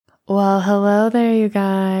Well, hello there, you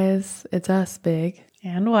guys. It's us, Big.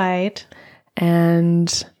 And White.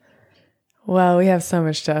 And, well, we have so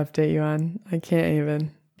much to update you on. I can't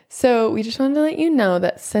even. So we just wanted to let you know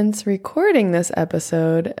that since recording this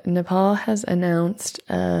episode, Nepal has announced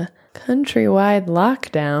a countrywide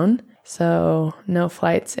lockdown. So no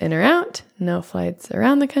flights in or out, no flights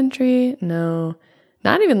around the country, not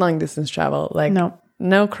even long distance travel.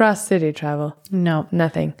 No cross-city travel. No.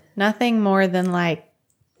 Nothing. Nothing more than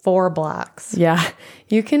 4 blocks. Yeah.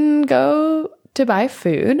 You can go to buy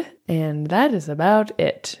food, and that is about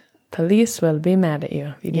it. Police will be mad at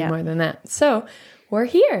you if you do more than that. So we're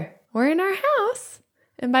here. We're in our house.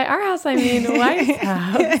 And by our house, I mean White's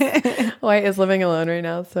house. White is living alone right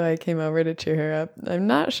now, so I came over to cheer her up. I'm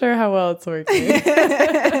not sure how well it's working.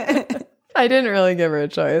 I didn't really give her a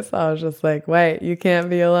choice. I was just like, White, you can't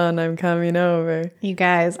be alone. I'm coming over. You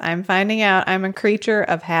guys, I'm finding out I'm a creature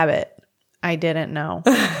of habit. I didn't know.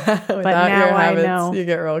 But now your habits, I know. You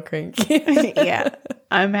get real cranky. Yeah,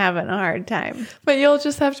 I'm having a hard time. But you'll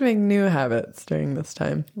just have to make new habits during this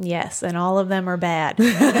time. Yes, and all of them are bad.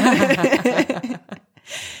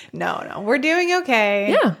 No, we're doing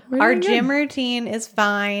okay. Yeah, our gym routine is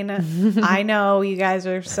fine. I know you guys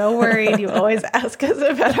are so worried. You always ask us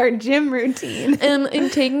about our gym routine. And I'm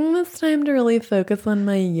taking this time to really focus on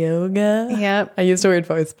my yoga. Yep. I used a weird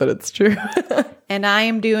voice, but it's true. And I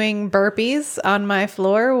am doing burpees on my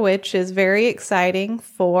floor, which is very exciting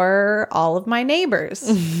for all of my neighbors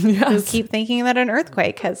who keep thinking that an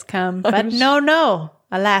earthquake has come. But no,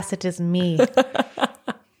 alas, it is me.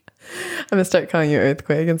 I'm going to start calling you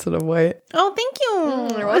Earthquake instead of White. Oh, thank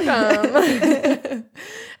you. You're welcome.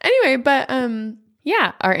 Anyway, but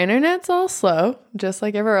yeah, our internet's all slow, just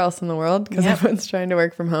like everywhere else in the world, because everyone's trying to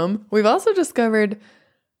work from home. We've also discovered,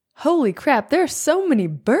 holy crap, there are so many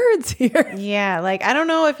birds here. Yeah, I don't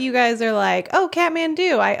know if you guys are like, oh,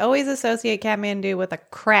 Kathmandu. I always associate Kathmandu with a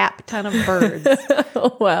crap ton of birds.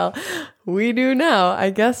 Well, we do now.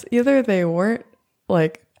 I guess either they weren't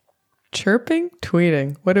chirping,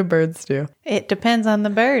 tweeting. What do birds do? It depends on the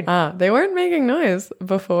bird. They weren't making noise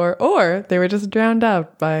before, or they were just drowned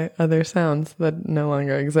out by other sounds that no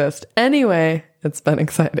longer exist. Anyway, it's been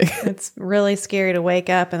exciting. It's really scary to wake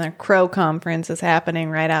up and a crow conference is happening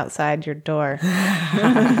right outside your door.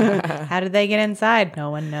 How did they get inside? No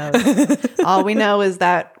one knows. All we know is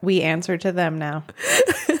that we answer to them now.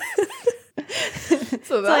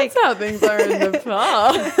 So that's how things are in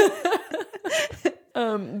Nepal.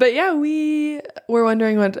 But yeah, we were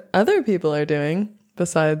wondering what other people are doing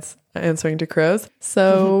besides answering to crows.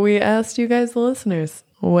 So we asked you guys, the listeners,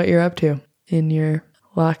 what you're up to in your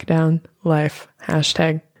lockdown life.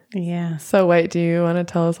 #. Yeah. So White, do you want to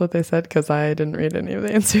tell us what they said? Because I didn't read any of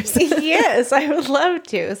the answers. Yes, I would love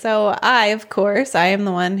to. So of course, I am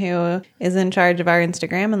the one who is in charge of our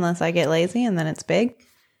Instagram unless I get lazy and then it's big.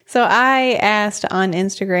 So I asked on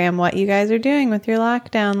Instagram what you guys are doing with your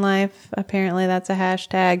lockdown life. Apparently that's a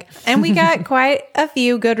hashtag. And we got quite a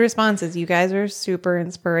few good responses. You guys are super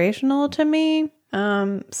inspirational to me.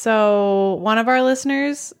 So one of our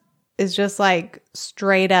listeners is just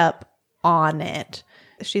straight up on it.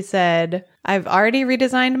 She said, I've already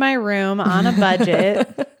redesigned my room on a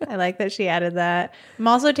budget. I like that she added that. I'm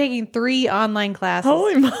also taking 3 online classes.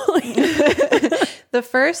 Holy moly. The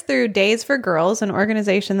first through Days for Girls, an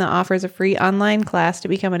organization that offers a free online class to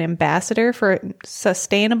become an ambassador for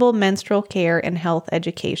sustainable menstrual care and health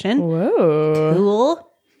education. Whoa.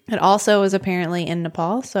 Cool. It also is apparently in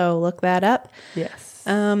Nepal, so look that up. Yes.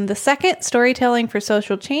 The second, Storytelling for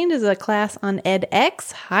Social Change, is a class on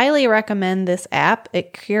edX. Highly recommend this app.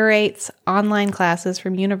 It curates online classes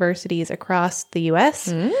from universities across the U.S.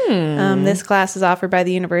 This class is offered by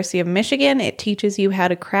the University of Michigan. It teaches you how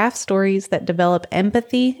to craft stories that develop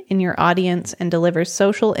empathy in your audience and deliver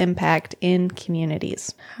social impact in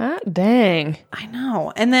communities. Hot dang. I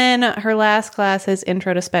know. And then her last class is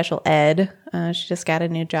Intro to Special Ed. She just got a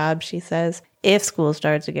new job, she says, if school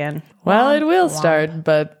starts again. Well, it will start,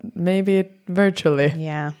 but maybe virtually.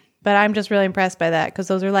 Yeah. But I'm just really impressed by that because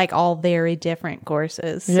those are all very different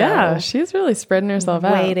courses. So Yeah, she's really spreading herself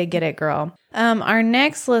out. way to get it, girl. Our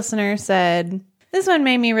next listener said, this one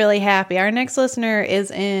made me really happy. Our next listener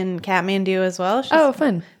is in Kathmandu as well. Oh,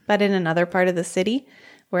 fun. But in another part of the city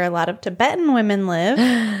where a lot of Tibetan women live.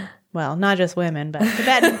 Well, not just women, but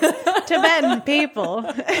Tibetan people.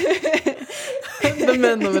 The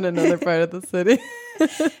men live in another part of the city.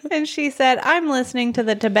 And she said, I'm listening to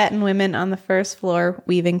the Tibetan women on the first floor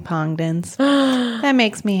weaving pongdans. That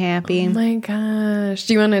makes me happy. Oh my gosh.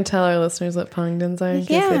 Do you want to tell our listeners what pongdans are in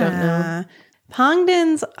case they don't know?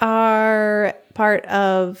 Pongdans are part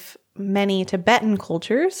of many Tibetan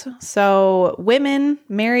cultures. So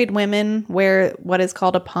married women wear what is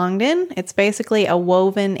called a pongden. It's basically a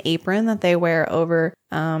woven apron that they wear over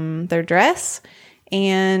their dress.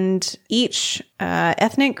 And each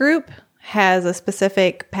ethnic group has a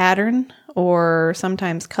specific pattern or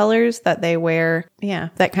sometimes colors that they wear. Yeah,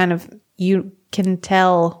 that kind of, you can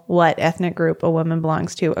tell what ethnic group a woman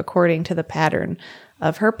belongs to according to the pattern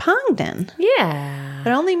of her pongden. Yeah.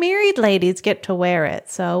 But only married ladies get to wear it.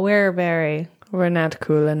 So we're not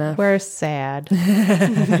cool enough. We're sad.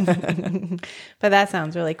 But that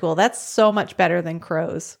sounds really cool. That's so much better than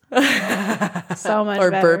crows. So much or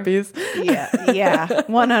better. burpees. Yeah.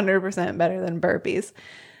 100% better than burpees.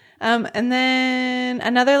 And then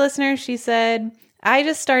another listener, she said, I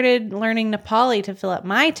just started learning Nepali to fill up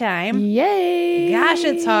my time. Yay. Gosh,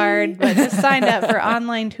 it's hard, but just signed up for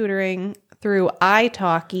online tutoring through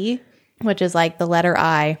italki, which is like the letter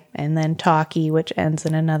I, and then talkie, which ends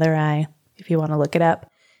in another I, if you want to look it up.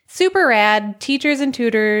 Super rad. Teachers and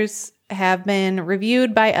tutors have been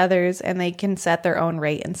reviewed by others, and they can set their own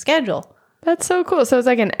rate and schedule. That's so cool. So it's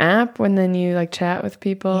like an app when then you like chat with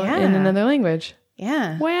people in another language.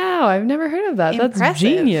 Yeah. Wow, I've never heard of that. Impressive. That's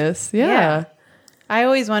genius. Yeah. I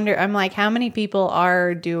always wonder, I'm like, how many people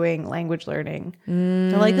are doing language learning?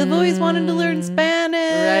 They're like, I've always wanted to learn Spanish.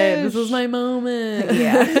 Right. This is my moment.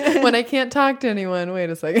 Yeah. When I can't talk to anyone. Wait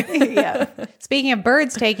a second. Yeah. Speaking of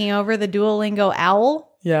birds taking over, the Duolingo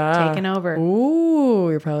owl taking over. Ooh,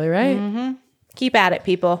 you're probably right. Mm-hmm. Keep at it,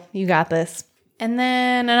 people. You got this. And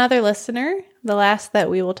then another listener, the last that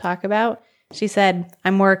we will talk about, she said,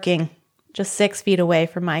 I'm working just 6 feet away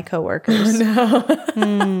from my coworkers. Oh,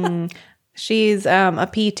 no. She's a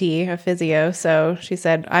PT, a physio, so she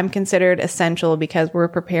said, I'm considered essential because we're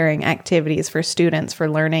preparing activities for students for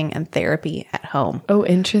learning and therapy at home. Oh,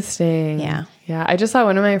 interesting. Yeah. Yeah. I just saw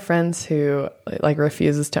one of my friends who like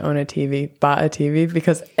refuses to own a TV, bought a TV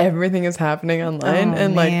because everything is happening online.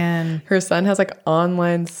 And man. like her son has like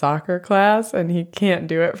online soccer class and he can't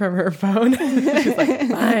do it from her phone. She's like,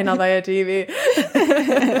 fine, I'll buy a TV.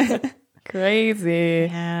 Crazy.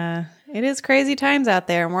 Yeah. It is crazy times out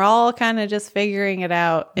there, and we're all kind of just figuring it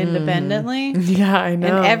out independently. Yeah, I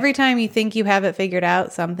know. And every time you think you have it figured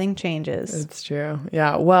out, something changes. It's true.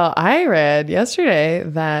 Yeah. Well, I read yesterday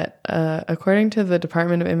that according to the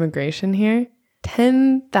Department of Immigration here,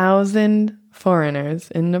 10,000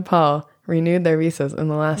 foreigners in Nepal renewed their visas in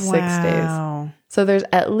the last 6 days. So there's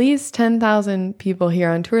at least 10,000 people here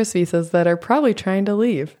on tourist visas that are probably trying to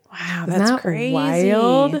leave. Wow, Isn't that's that crazy.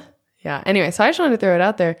 wild? Yeah. Anyway, so I just wanted to throw it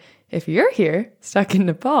out there. If you're here, stuck in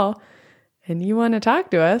Nepal, and you want to talk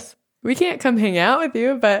to us, we can't come hang out with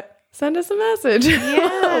you, but send us a message.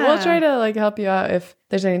 Yeah. We'll try to like help you out if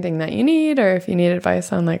there's anything that you need, or if you need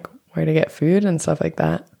advice on like where to get food and stuff like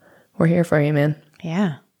that. We're here for you, man.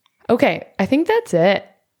 Yeah. Okay, I think that's it.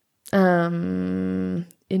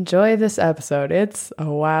 Enjoy this episode. It's a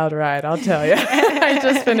wild ride, I'll tell you. I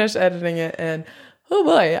just finished editing it, and oh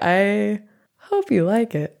boy, I hope you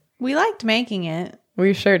like it. We liked making it.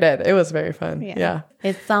 We sure did. It was very fun. Yeah.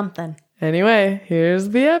 It's something. Anyway, here's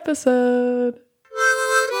the episode.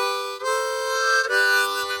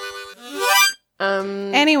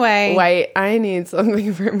 Anyway. Wait, I need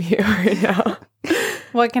something from you right now.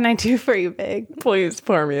 What can I do for you, Big? Please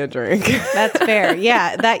pour me a drink. That's fair.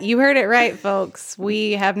 Yeah, that you heard it right, folks.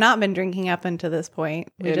 We have not been drinking up until this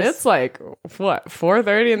point. It's like, what,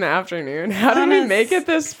 4:30 in the afternoon? How did we make it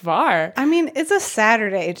this far? I mean, it's a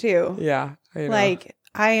Saturday, too. Yeah, I know. Like,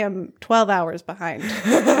 I am 12 hours behind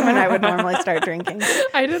when I would normally start drinking.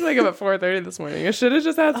 I did wake up at 4:30 this morning. I should have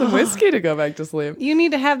just had some whiskey to go back to sleep. You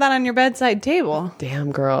need to have that on your bedside table.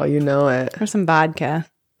 Damn, girl, you know it. Or some vodka.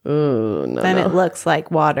 Ooh, no. Then it looks like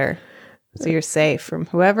water. So you're safe from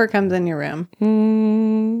whoever comes in your room.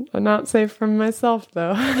 I'm not safe from myself,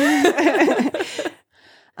 though.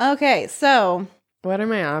 Okay, so what are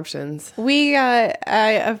my options?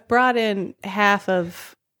 I've brought in half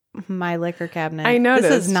of my liquor cabinet. I noticed.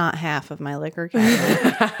 This is not half of my liquor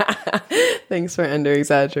cabinet. Thanks for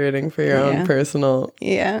under-exaggerating for your own personal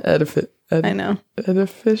I know.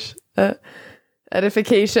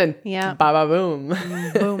 Edification. Yeah. Ba-ba boom.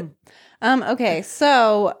 Boom. Okay,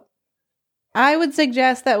 so I would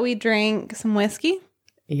suggest that we drink some whiskey.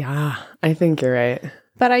 Yeah, I think you're right.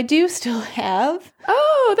 But I do still have...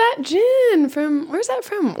 Oh, that gin from... Where's that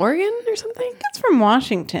from? Oregon or something? It's from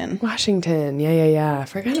Washington. Washington. Yeah. I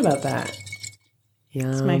forgot about that.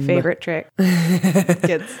 Yum. It's my favorite trick.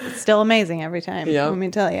 It's still amazing every time. Yep. Let me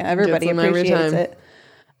tell you. Everybody appreciates it.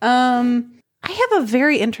 I have a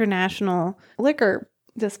very international liquor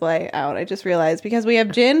display out, I just realized, because we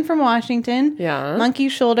have gin from Washington. Yeah. Monkey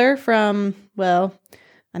Shoulder from, well,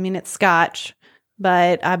 I mean, it's Scotch,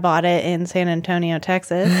 but I bought it in San Antonio,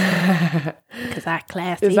 Texas. Because I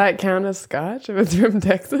classy. Does that count as Scotch if it's from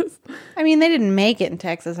Texas? I mean, they didn't make it in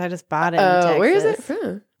Texas. I just bought it in Texas. Where is it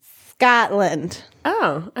from? Scotland.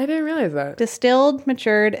 Oh, I didn't realize that. Distilled,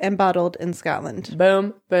 matured, and bottled in Scotland.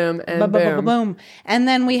 Boom, boom, and boom. Boom. And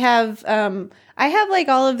then we have, I have like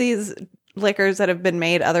all of these liquors that have been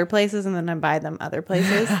made other places, and then I buy them other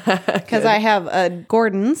places. Because I have a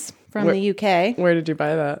Gordon's from the UK. Where did you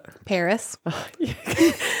buy that? Paris.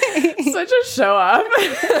 Such a show off.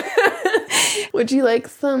 Would you like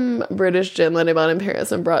some British gin that I bought in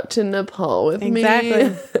Paris and brought to Nepal with me?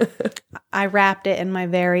 Exactly. I wrapped it in my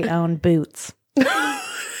very own boots.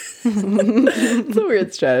 It's a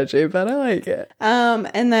weird strategy, but I like it.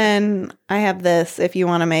 And then I have this if you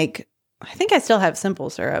want to make, I think I still have simple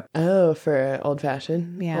syrup. Oh, for old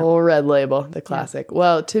fashioned? Yeah. Old Red Label, the classic. Yeah.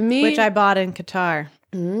 Well, to me... Which I bought in Qatar.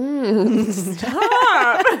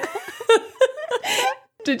 Stop!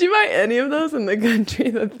 Did you buy any of those in the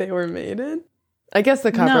country that they were made in? I guess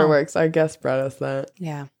the Copper Works. Our guest brought us that.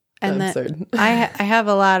 Yeah. And then I have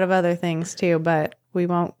a lot of other things too, but we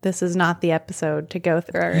won't. This is not the episode to go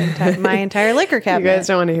through my entire liquor cabinet. You guys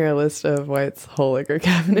don't want to hear a list of White's whole liquor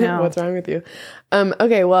cabinet. No. What's wrong with you?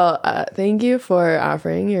 Okay, well, thank you for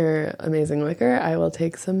offering your amazing liquor. I will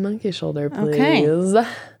take some Monkey Shoulder, please. Okay.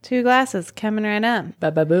 2 glasses coming right up.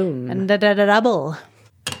 Ba-ba-boom. And double.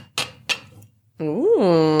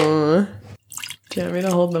 Ooh. Do you want me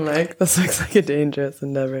to hold the mic? This looks like a dangerous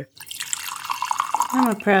endeavor. I'm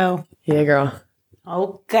a pro. Yeah, girl.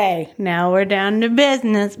 Okay, now we're down to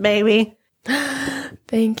business, baby.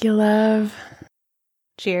 Thank you, love.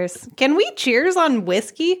 Cheers. Can we cheers on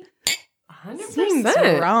whiskey? 100%. Seems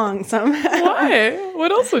wrong somehow. Why?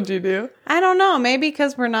 What else would you do? I don't know. Maybe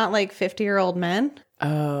because we're not like 50-year-old men.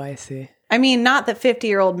 Oh, I see. I mean, not that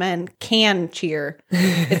 50-year-old men can cheer.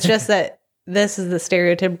 It's just that this is the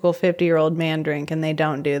stereotypical 50-year-old man drink, and they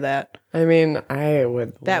don't do that. I mean, I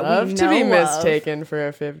would love to be of. mistaken for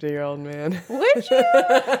a 50-year-old man. Would you?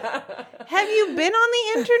 Have you been on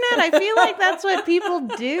the internet? I feel like that's what people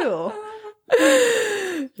do.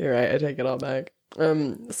 You're right. I take it all back.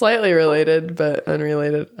 Slightly related, but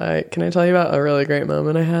unrelated. Can I tell you about a really great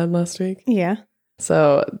moment I had last week? Yeah.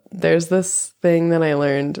 So there's this thing that I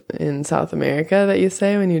learned in South America that you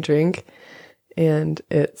say when you drink, and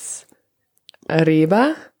it's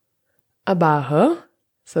arriba, abajo.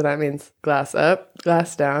 So that means glass up,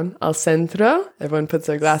 glass down. Al centro, everyone puts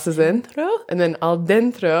their glasses in. And then al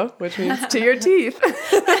dentro, which means to your teeth.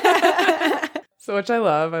 So which I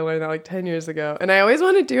love. I learned that like 10 years ago. And I always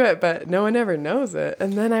want to do it, but no one ever knows it.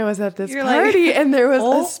 And then I was at this party and there was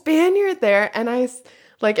a Spaniard there. And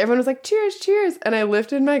everyone was like, cheers, cheers. And I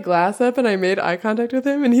lifted my glass up and I made eye contact with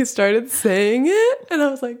him and he started saying it. And I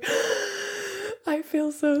was like... I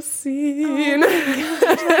feel so seen. Oh my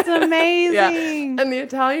gosh, that's amazing. Yeah. And the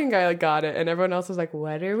Italian guy got it, and everyone else was like,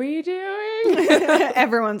 what are we doing?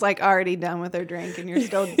 Everyone's like already done with their drink, and you're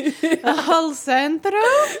still al centro?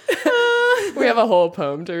 We have a whole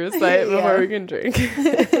poem to recite before we can drink.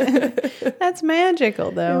 That's magical,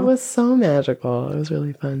 though. It was so magical. It was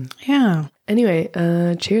really fun. Yeah. Anyway,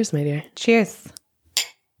 cheers, my dear. Cheers.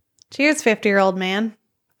 Cheers, 50-year-old man.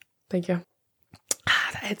 Thank you.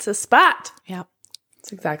 It's a spot. Yep.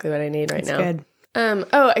 That's exactly what I need right now. Good.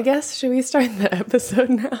 I guess, should we start the episode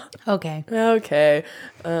now? Okay. Okay.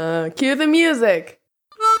 Cue the music.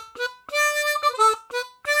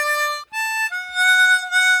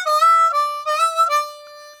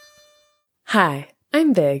 Hi,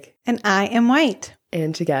 I'm Big. And I am White.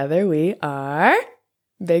 And together we are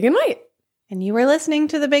Big and White. And you are listening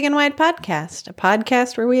to the Big and White Podcast, a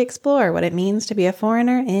podcast where we explore what it means to be a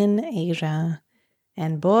foreigner in Asia.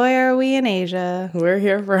 And boy, are we in Asia. We're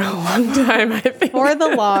here for a long time, I think. For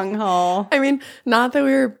the long haul. I mean, not that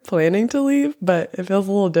we were planning to leave, but it feels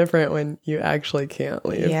a little different when you actually can't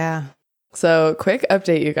leave. Yeah. So, quick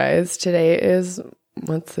update, you guys. Today is,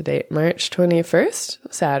 what's the date? March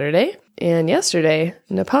 21st, Saturday. And yesterday,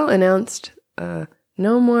 Nepal announced no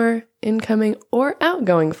more incoming or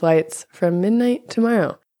outgoing flights from midnight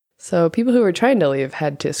tomorrow. So, people who were trying to leave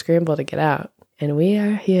had to scramble to get out. And we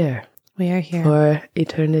are here. We are here. For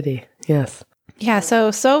eternity. Yes. Yeah.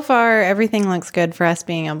 So far, everything looks good for us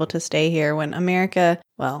being able to stay here when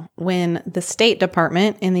when the State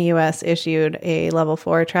Department in the U.S. issued a level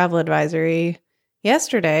 4 travel advisory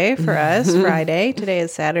yesterday for us, Friday. Today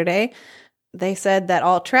is Saturday. They said that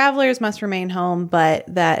all travelers must remain home, but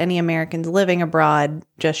that any Americans living abroad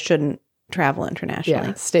just shouldn't travel internationally.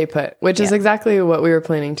 Yeah, stay put, which is exactly what we were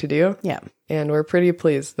planning to do. Yeah. And we're pretty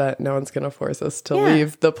pleased that no one's going to force us to Yeah.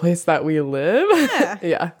 leave the place that we live. Yeah.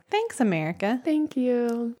 Yeah. Thanks, America. Thank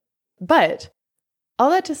you. But all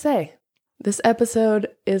that to say, this episode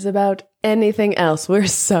is about anything else. We're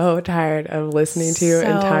so tired of listening to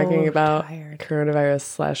and talking about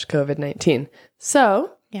coronavirus / COVID-19.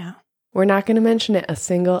 So Yeah. we're not going to mention it a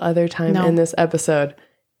single other time in this episode.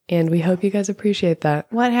 And we hope you guys appreciate that.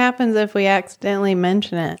 What happens if we accidentally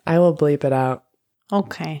mention it? I will bleep it out.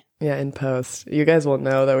 Okay. Yeah, in post. You guys will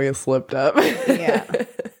know that we slipped up. Yeah.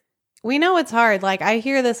 We know it's hard. Like, I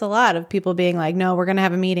hear this a lot of people being like, no, we're going to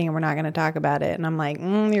have a meeting and we're not going to talk about it. And I'm like,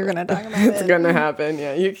 you're going to talk about It's it. going to happen.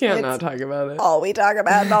 Yeah, you can't not talk about it. All we talk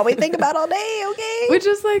about and all we think about all day, okay? Which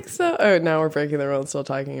is like so... Oh, now we're breaking the rules still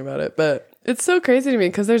talking about it. But it's so crazy to me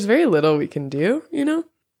because there's very little we can do, you know?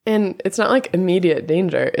 And it's not like immediate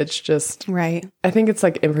danger. It's just... Right. I think it's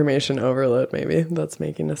like information overload maybe that's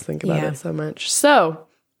making us think about it so much. So,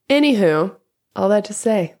 anywho, all that to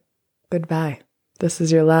say, goodbye. This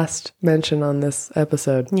is your last mention on this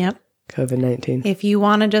episode. Yep. COVID-19. If you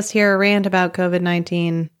want to just hear a rant about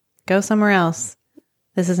COVID-19, go somewhere else.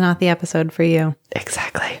 This is not the episode for you.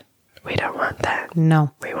 Exactly. We don't want that.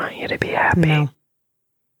 No. We want you to be happy. No.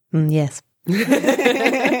 Yes.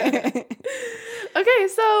 Okay,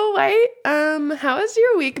 so White, how was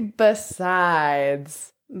your week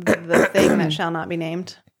besides The thing that shall not be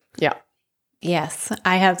named. Yeah. Yes,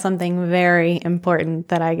 I have something very important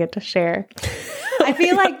that I get to share. I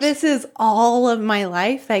feel like this is all of my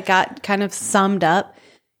life that got kind of summed up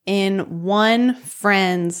in one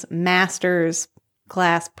friend's master's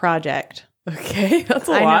class project. Okay, that's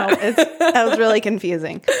a I lot. know, that was really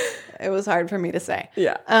confusing. It was hard for me to say.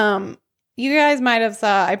 Yeah. You guys might have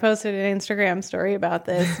saw, I posted an Instagram story about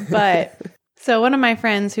this, but so one of my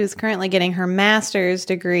friends who's currently getting her master's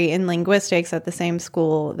degree in linguistics at the same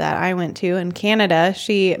school that I went to in Canada,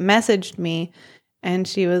 she messaged me and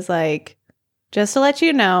she was like, just to let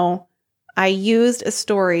you know, I used a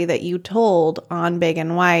story that you told on Big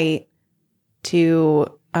and White to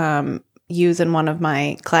use in one of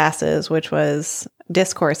my classes, which was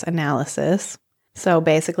discourse analysis. So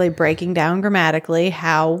basically breaking down grammatically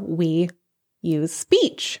how we use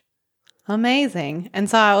speech. Amazing. And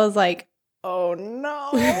so I was like, oh no,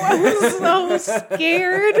 I was so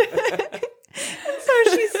scared. And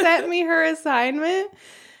so she sent me her assignment.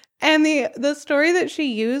 And the story that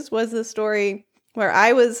she used was the story where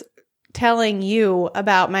I was telling you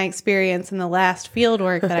about my experience in the last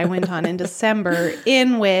fieldwork that I went on in December,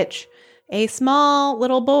 in which a small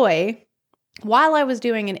little boy, while I was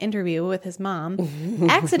doing an interview with his mom,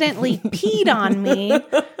 accidentally peed on me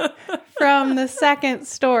from the second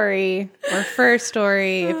story, or first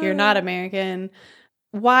story, if you're not American,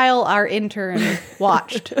 while our intern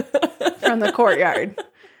watched from the courtyard.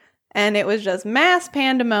 And it was just mass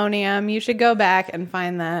pandemonium. You should go back and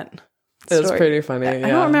find that story. It's pretty funny. I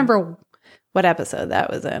don't remember what episode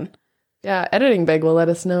that was in. Yeah, Editing Big will let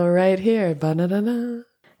us know right here. Ba-da-da-da.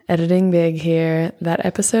 Editing Big here. That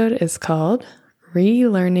episode is called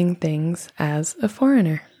Relearning Things as a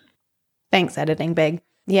Foreigner. Thanks, Editing Big.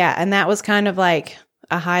 Yeah, and that was kind of like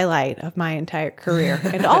a highlight of my entire career.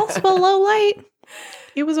 And also a low light.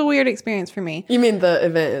 It was a weird experience for me. You mean the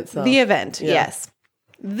event itself? The event, yes.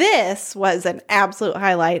 This was an absolute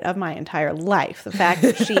highlight of my entire life. The fact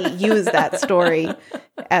that she used that story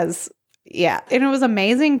as, yeah. And it was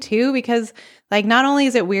amazing too, because like, not only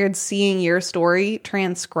is it weird seeing your story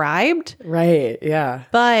transcribed. Right, yeah.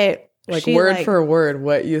 But like she, word for word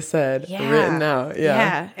what you said written out. Yeah.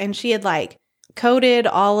 Yeah. And she had like coded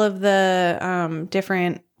all of the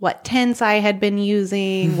different, what tense I had been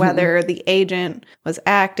using, whether the agent was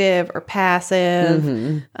active or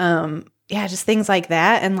passive. Yeah, just things like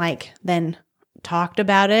that. And like then talked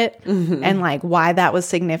about it and like why that was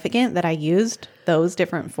significant that I used those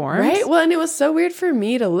different forms. Right. Well, and it was so weird for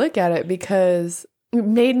me to look at it because it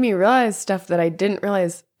made me realize stuff that I didn't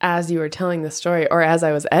realize as you were telling the story or as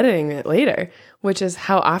I was editing it later, which is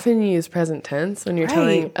how often you use present tense when you're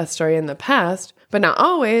telling a story in the past, but not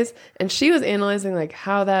always. And she was analyzing like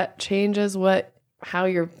how that changes how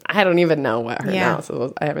you're, I don't even know what her analysis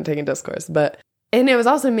was. I haven't taken discourse, and it was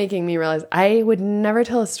also making me realize I would never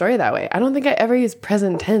tell a story that way. I don't think I ever used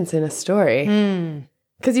present tense in a story.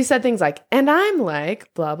 Because you said things like, and I'm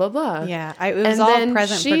like, blah, blah, blah. Yeah, it was all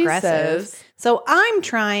present progressive. So I'm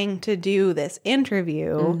trying to do this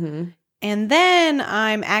interview, and then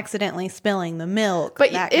I'm accidentally spilling the milk.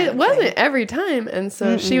 But it wasn't every time. And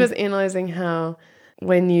so she was analyzing how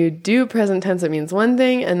when you do present tense, it means one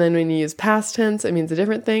thing. And then when you use past tense, it means a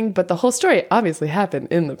different thing. But the whole story obviously happened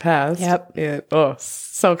in the past. Yep. And,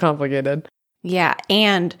 so complicated. Yeah.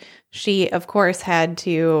 And she, of course, had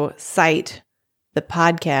to cite the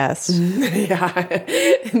podcast. Yeah.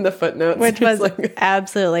 In the footnotes. Which was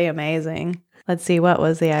absolutely amazing. Let's see. What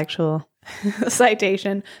was the actual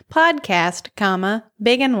citation? Podcast, comma,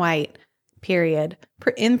 big and white, period.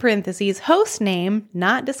 In parentheses, host name,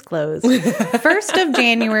 not disclosed. 1st of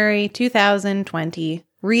January, 2020.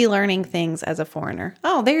 Relearning things as a foreigner.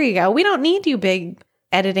 Oh, there you go. We don't need you,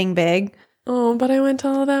 editing big. Oh, but I went to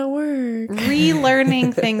all that work.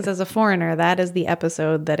 Relearning things as a foreigner. That is the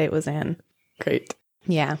episode that it was in. Great.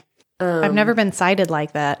 Yeah. I've never been cited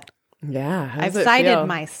like that. Yeah. I've cited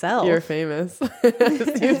myself. You're famous.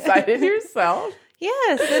 You cited yourself?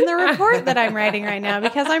 Yes, in the report that I'm writing right now,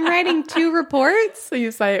 because I'm writing 2 reports. So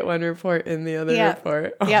you cite one report in the other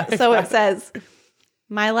report. Oh yeah. So it says,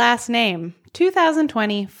 my last name,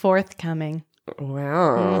 2020, forthcoming.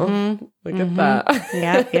 Wow. Mm-hmm. Look at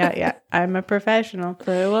that. Yeah. I'm a professional.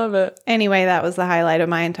 I love it. Anyway, that was the highlight of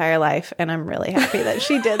my entire life, and I'm really happy that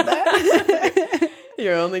she did that.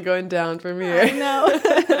 You're only going down from here. I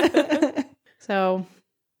know. So,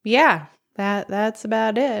 yeah, that's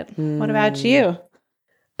about it. What about you?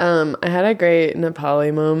 I had a great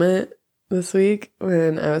Nepali moment this week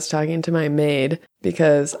when I was talking to my maid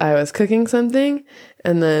because I was cooking something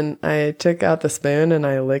and then I took out the spoon and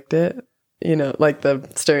I licked it, you know, like the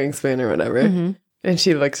stirring spoon or whatever. Mm-hmm. And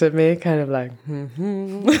she looks at me kind of like,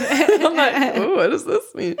 I'm like, oh, what does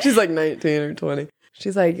this mean? She's like 19 or 20.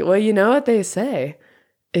 She's like, well, you know what they say?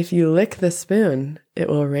 If you lick the spoon, it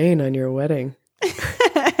will rain on your wedding.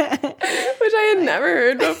 Which I had never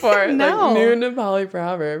heard before. No. Like, new Nepali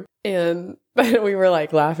proverb. And we were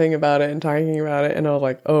like laughing about it and talking about it. And I was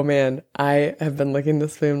like, oh man, I have been licking the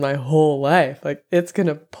spoon my whole life. Like, it's going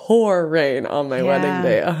to pour rain on my wedding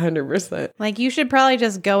day, 100%. Like, you should probably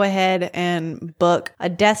just go ahead and book a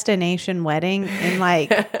destination wedding in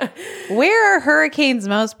like, where are hurricanes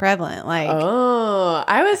most prevalent? Like, oh,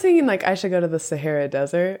 I was thinking like I should go to the Sahara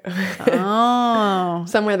Desert. Oh.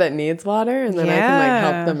 Somewhere that needs water. And then I can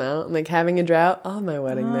like help them out. And like having a drought on my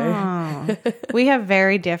wedding day. We have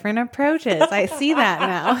very different approaches. I see that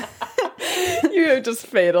now. You're just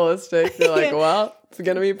fatalistic. You're like, well, it's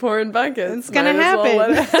going to be pouring buckets. It's going to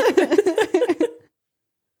happen.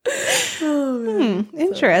 Oh,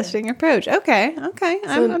 interesting approach. Okay.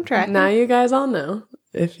 I'm tracking. Now you guys all know.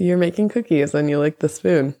 If you're making cookies and you lick the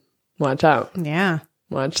spoon, watch out. Yeah.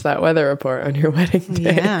 Watch that weather report on your wedding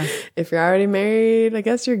day. Yeah. If you're already married, I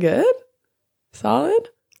guess you're good. Solid.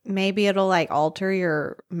 Maybe it'll like alter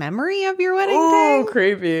your memory of your wedding day. Oh,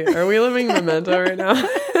 creepy. Are we living Memento right now?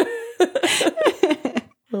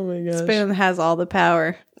 Oh my gosh. Spoon has all the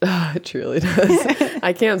power. Oh, it truly does.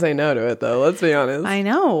 I can't say no to it though. Let's be honest. I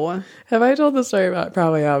know. Have I told the story about?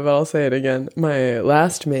 Probably have, but I'll say it again. My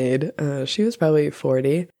last maid, she was probably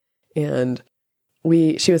 40 and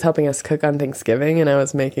she was helping us cook on Thanksgiving and I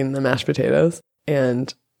was making the mashed potatoes.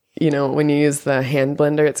 And you know, when you use the hand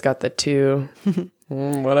blender, it's got the 2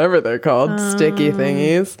 whatever they're called, sticky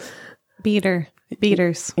thingies.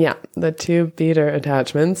 Beaters. Yeah, the 2 beater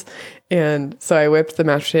attachments. And so I whipped the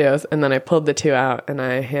mashed potatoes and then I pulled the 2 out and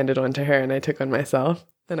I handed one to her and I took one myself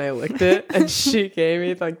and I licked it and she gave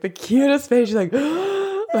me like the cutest face. She's like,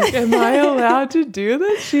 like, am I allowed to do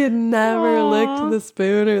this? She had never licked the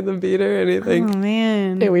spoon or the beater or anything. Oh,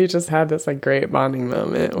 man. And we just had this like great bonding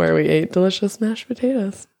moment where we ate delicious mashed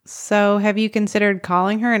potatoes. So have you considered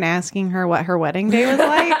calling her and asking her what her wedding day was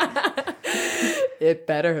like? It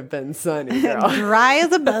better have been sunny, girl. Dry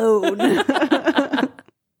as a bone.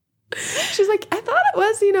 She's like, I thought it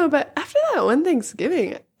was, you know, but after that one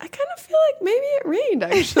Thanksgiving, I kind of feel like maybe it rained,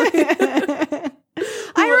 actually.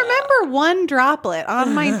 I remember one droplet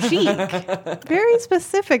on my cheek. Very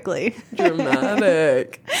specifically.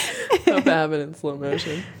 Dramatic. Hope that happened in slow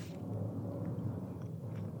motion.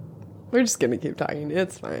 We're just going to keep talking.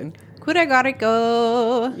 It's fine.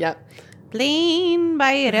 Kuragarico. Yep. Plain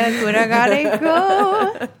Baira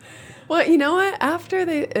Kuragarico. Well, you know what? After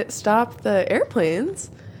they stop the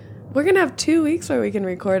airplanes, we're going to have 2 weeks where we can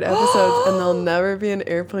record episodes and there'll never be an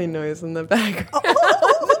airplane noise in the background.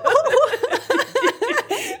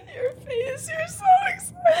 Your face, you're so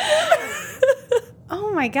excited.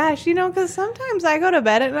 Oh my gosh. You know, because sometimes I go to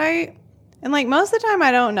bed at night and like most of the time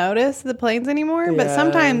I don't notice the planes anymore. Yeah. But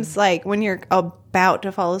sometimes like when you're about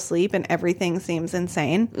to fall asleep and everything seems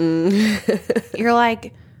insane, you're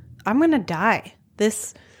like, I'm going to die.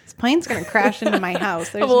 This This plane's going to crash into my house.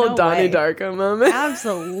 There's a little no Donnie way. Darko moment.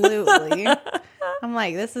 Absolutely. I'm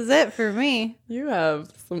like, this is it for me. You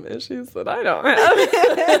have some issues that I don't have.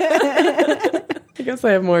 I guess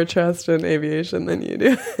I have more trust in aviation than you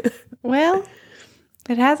do. Well,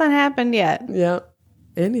 it hasn't happened yet. Yeah.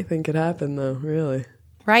 Anything could happen, though, really.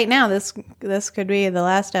 Right now, this could be the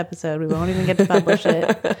last episode. We won't even get to publish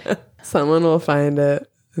it. Someone will find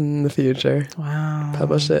it in the future. Wow.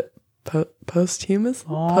 Publish it posthumously?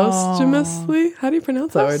 Posthumously? How do you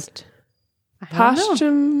pronounce that word?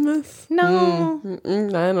 Posthumous? No.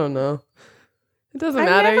 I don't know. It doesn't I've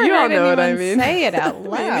matter. never You all heard know what I anyone mean. say it out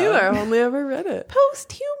loud. Me neither. I've only ever read it.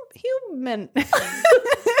 Posthuman.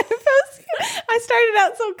 I started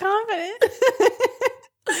out so confident.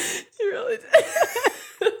 You really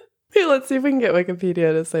did. Here, let's see if we can get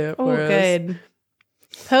Wikipedia to say it for us. Good.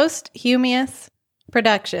 Posthumous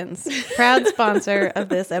Productions, proud sponsor of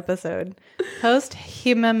this episode.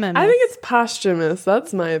 Posthumous. I think it's posthumous.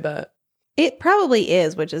 That's my bet. It probably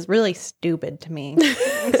is, which is really stupid to me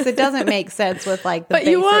because it doesn't make sense with like the But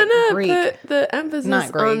you want to Greek. put the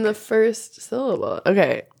emphasis on the first syllable.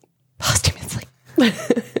 Okay. Posthumously.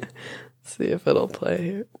 See if it'll play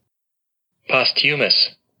here.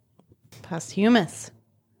 Posthumous. Posthumous.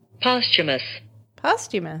 Posthumous.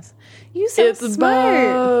 Posthumous. You sound It's smart.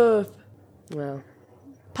 both. Well,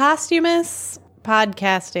 Posthumous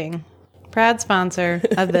Podcasting, proud sponsor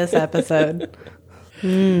of this episode.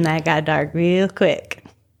 That got dark real quick.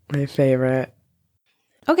 my favorite.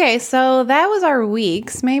 Okay, so that was our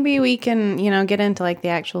weeks. Maybe we can, get into like the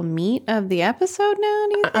actual meat of the episode now,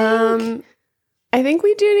 do you think? I think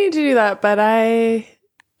we do need to do that, but I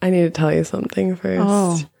need to tell you something first.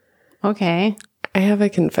 Oh, okay. I have a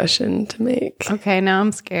confession to make. Okay, now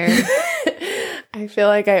I'm scared. I feel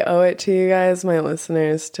like I owe it to you guys, my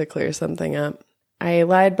listeners, to clear something up. I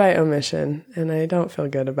lied by omission, and I don't feel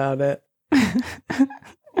good about it.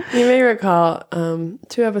 You may recall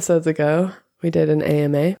 2 episodes ago, we did an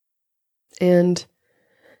AMA. And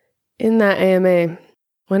in that AMA,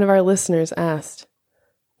 one of our listeners asked,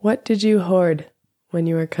 "What did you hoard when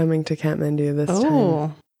you were coming to Kathmandu this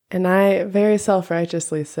time?" And I very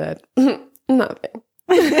self-righteously said, "Nothing.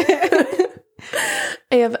 I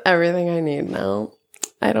have everything I need now.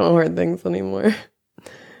 I don't hoard things anymore."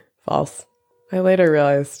 False. I later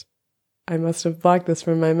realized I must have blocked this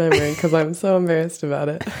from my memory because I'm so embarrassed about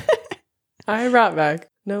it. I brought back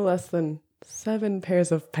no less than 7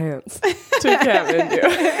 pairs of pants to Kathmandu.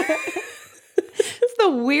 It's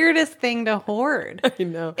the weirdest thing to hoard. I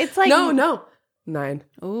know. It's like No. 9.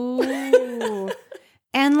 Ooh.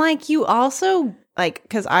 And like you also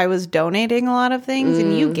because I was donating a lot of things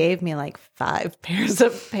and you gave me like 5 pairs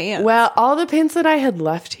of pants. Well, all the pants that I had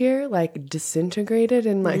left here disintegrated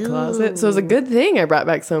in my closet. So it was a good thing I brought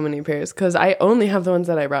back so many pairs because I only have the ones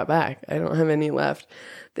that I brought back. I don't have any left.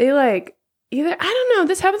 They either, I don't know,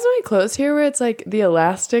 this happens to my clothes here where it's the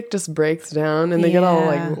elastic just breaks down and they get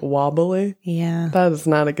all wobbly. Yeah. That is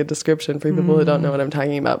not a good description for people who don't know what I'm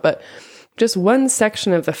talking about. But just one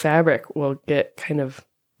section of the fabric will get kind of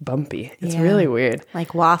bumpy. It's really weird.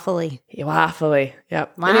 Like waffly. Waffly.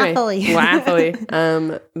 Yep. Waffly. Anyway,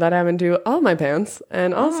 waffly. That happened to all my pants.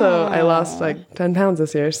 And also I lost 10 pounds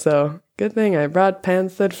this year. So good thing I brought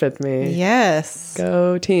pants that fit me. Yes.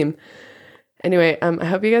 Go team. Anyway, I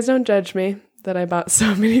hope you guys don't judge me that I bought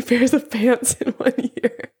so many pairs of pants in 1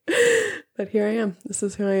 year. But here I am. This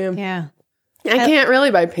is who I am. Yeah. I can't really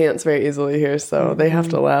buy pants very easily here, so they have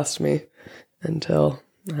to last me until,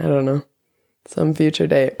 I don't know, some future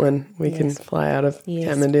date when we can fly out of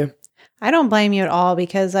Kathmandu. I don't blame you at all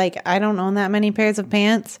because I don't own that many pairs of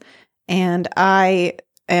pants and I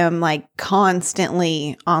am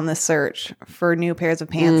constantly on the search for new pairs of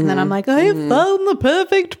pants. And then I'm like, I have found the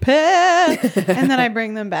perfect pair. And then I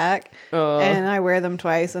bring them back and I wear them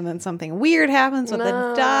twice. And then something weird happens with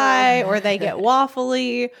the dye or they get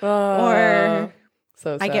waffly or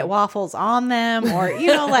So I sad. get waffles on them or,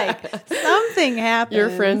 something happens. Your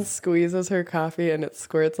friend squeezes her coffee and it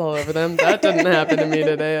squirts all over them. That didn't happen to me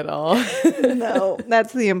today at all. No,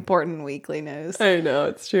 that's the important weekly news. I know,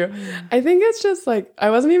 it's true. I think it's just I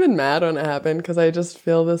wasn't even mad when it happened because I just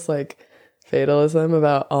feel this fatalism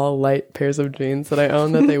about all light pairs of jeans that I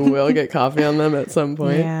own that they will get coffee on them at some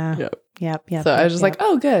point. Yeah. Yep. Yep. So I was just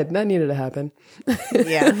oh, good. That needed to happen.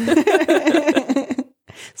 Yeah.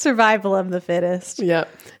 Survival of the fittest. Yep.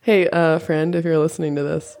 Hey, friend, if you're listening to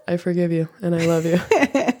this, I forgive you and I love you.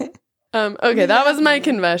 Okay, that was my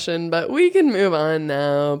confession, but we can move on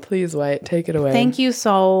now. Please, White, take it away. Thank you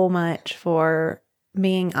so much for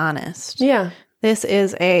being honest. Yeah. This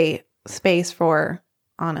is a space for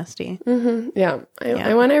honesty. Mm-hmm. Yeah.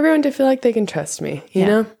 I want everyone to feel like they can trust me, you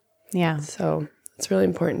know? Yeah. So it's really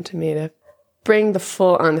important to me to bring the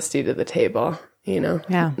full honesty to the table,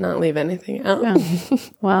 Yeah. not leave anything out. Yeah.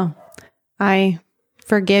 Well, I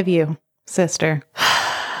forgive you, sister.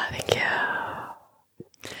 Thank you.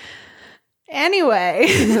 Anyway.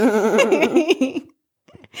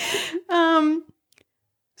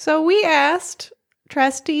 So we asked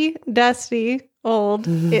trusty, dusty, old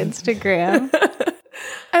Instagram.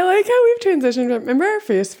 I like how we've transitioned from, remember our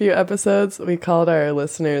first few episodes, we called our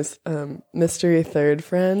listeners mystery third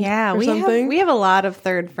friend Yeah, or we something? have a lot of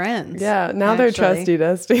third friends. Yeah, now they're actually. trusty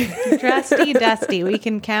dusty. Trusty, dusty. We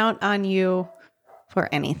can count on you for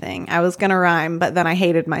anything. I was going to rhyme, but then I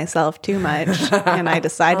hated myself too much and I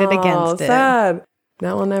decided against it. Sad.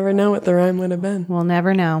 Now we'll never know what the rhyme would have been. We'll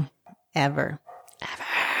never know. Ever.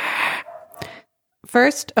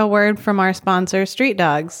 First, a word from our sponsor, Street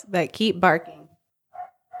Dogs, that keep barking.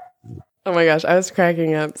 Oh my gosh, I was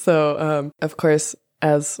cracking up. So, of course,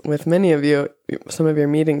 as with many of you, some of your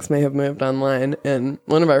meetings may have moved online, and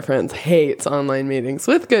one of our friends hates online meetings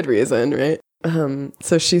with good reason, right?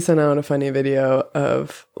 So she sent out a funny video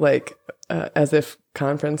of like as if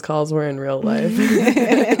conference calls were in real life.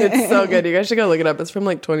 It's so good. You guys should go look it up. It's from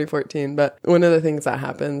like 2014. But one of the things that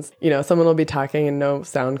happens, someone will be talking and no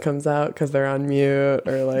sound comes out because they're on mute,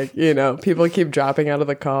 or like, people keep dropping out of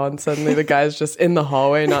the call and suddenly the guy's just in the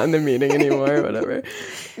hallway, not in the meeting anymore or whatever.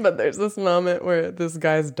 But there's this moment where this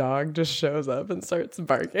guy's dog just shows up and starts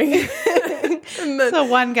barking. And then, So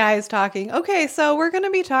one guy is talking. Okay, so we're going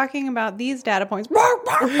to be talking about these data points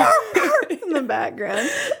in the background.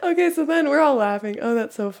 okay, so then we're all laughing. Oh,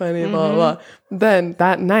 that's so funny, blah, blah, blah. Then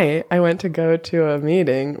that night, I went to go to a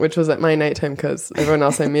meeting, which was at my nighttime because everyone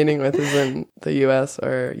else I'm meeting with is in the US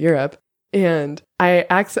or Europe. And I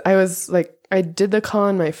was like, I did the call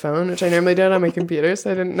on my phone, which I normally do it on my computer,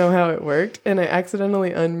 so I didn't know how it worked. And I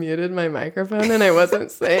accidentally unmuted my microphone and I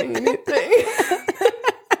wasn't saying anything.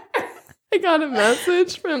 I got a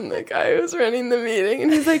message from the guy who was running the meeting,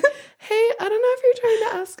 and he's like, hey, I don't know if you're trying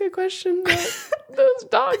to ask a question, but those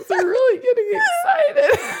dogs are really getting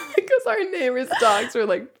excited because our neighbor's dogs were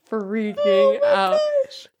like freaking out.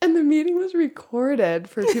 Gosh. And the meeting was recorded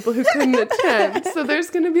for people who couldn't attend. So there's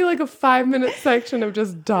going to be like a 5-minute section of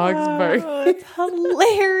just dogs barking. It's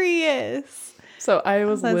hilarious. So I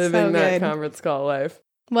was That's living so that good. conference call life.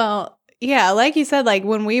 Well, yeah, like you said, like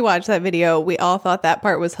when we watched that video, we all thought that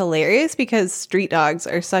part was hilarious because street dogs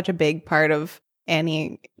are such a big part of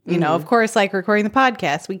any, of course, like recording the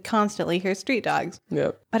podcast, we constantly hear street dogs.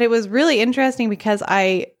 Yep. But it was really interesting because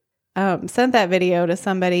I sent that video to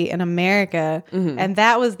somebody in America, and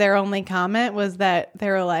that was their only comment, was that they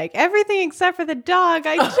were like, everything except for the dog,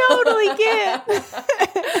 I totally get.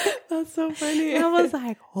 That's so funny. And I was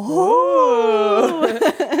like, oh,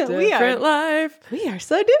 Different life. we are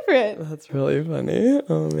so different. That's really funny.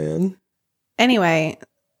 Oh, man. Anyway,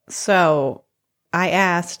 so I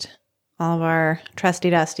asked all of our trusty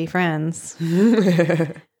dusty friends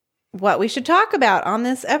what we should talk about on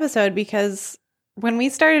this episode, because when we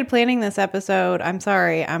started planning this episode, I'm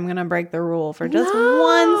sorry, I'm going to break the rule for just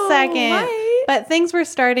 1 second. Why? But things were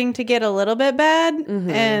starting to get a little bit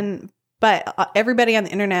bad. But everybody on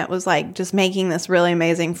the internet was like just making this really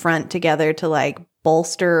amazing front together to like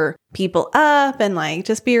bolster people up and like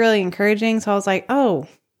just be really encouraging. So I was like, oh,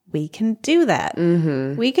 we can do that.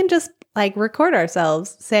 We can just like record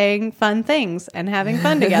ourselves saying fun things and having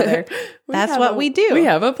fun together. That's what we do. We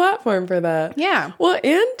have a platform for that. Yeah. Well,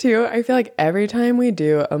 and too, I feel like every time we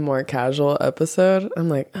do a more casual episode, I'm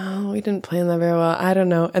like, oh, we didn't plan that very well. I don't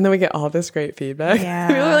know. And then we get all this great feedback. Yeah.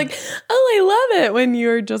 People are like, oh, I love it when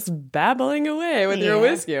you're just babbling away with your Yeah.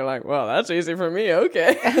 whiskey. I'm like, well, that's easy for me.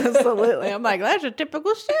 Okay. Absolutely. I'm like, that's a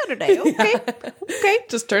typical Saturday. Okay. Okay.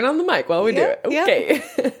 Just turn on the mic while we do it. Yeah. Okay.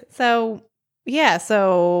 So, yeah.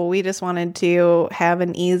 So we just wanted to have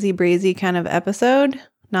an easy breezy kind of episode,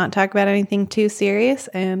 not talk about anything too serious,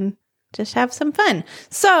 and just have some fun.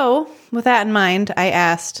 So with that in mind, I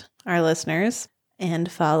asked our listeners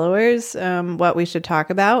and followers what we should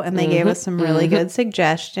talk about, and they gave us some really good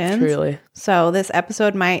suggestions. Truly. So this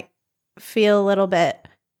episode might feel a little bit,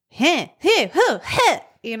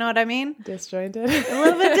 you know what I mean? Disjointed. A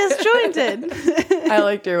little bit disjointed. I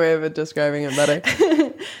liked your way of describing it better.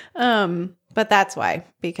 But that's why,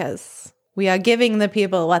 because we are giving the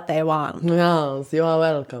people what they want. Yes, you are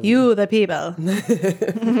welcome. You, the people.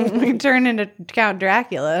 We turn into Count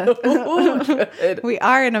Dracula. Oh, good. We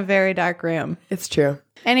are in a very dark room. It's true.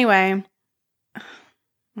 Anyway,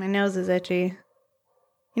 my nose is itchy.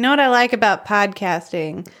 You know what I like about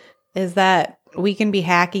podcasting is that we can be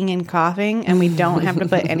hacking and coughing and we don't have to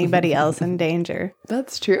put anybody else in danger.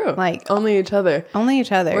 That's true. Like, only each other. only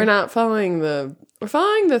each other. We're not following the We're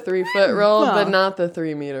following the 3-foot rule, Well. but not the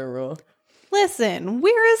 3-meter rule. Listen,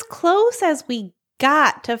 we're as close as we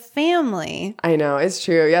got to family. I know, it's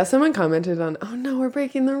true. Yeah, someone commented on, oh no, we're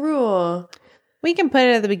breaking the rule. We can put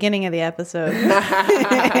it at the beginning of the episode.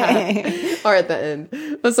 Or at the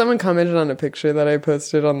end. But someone commented on a picture that I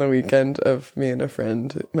posted on the weekend of me and a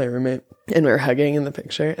friend, my roommate, and we were hugging in the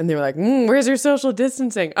picture. And they were like, where's your social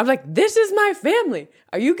distancing? I'm like, this is my family.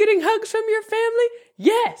 Are you getting hugs from your family?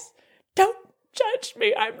 Yes. Don't judge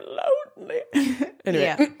me. I'm lonely.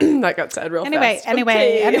 Anyway, that got said real fast.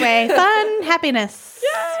 Anyway, fun, happiness.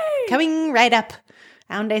 Yay! Coming right up.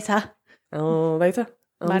 Later.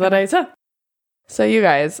 Later. So you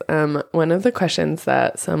guys, one of the questions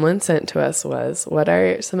that someone sent to us was, what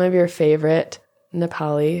are some of your favorite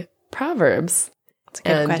Nepali proverbs? That's a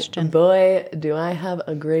good question. Boy, do I have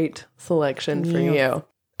a great selection for you.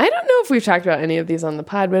 I don't know if we've talked about any of these on the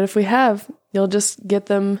pod, but if we have, you'll just get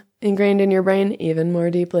them ingrained in your brain even more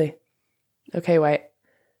deeply. Okay, White.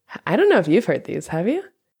 I don't know if you've heard these, have you?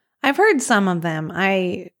 I've heard some of them.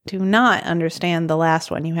 I do not understand the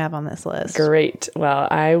last one you have on this list. Great. Well,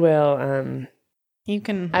 I will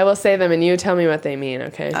I will say them and you tell me what they mean,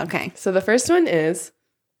 okay? Okay. So the first one is,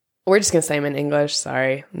 we're just going to say them in English.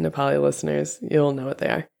 Sorry, Nepali listeners, you'll know what they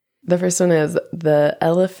are. The first one is, the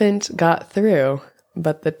elephant got through,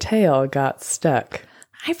 but the tail got stuck.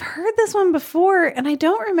 I've heard this one before, and I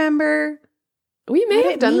don't remember. We may what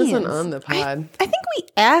have it done this means. one on the pod. I think we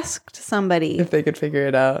asked somebody If they could figure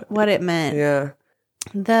it out. what it meant. Yeah.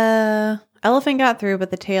 The elephant got through,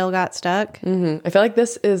 but the tail got stuck. I feel like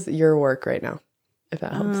this is your work right now, if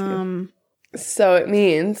that helps you. So it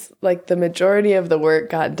means like the majority of the work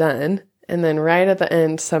got done, and then right at the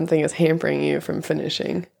end, something is hampering you from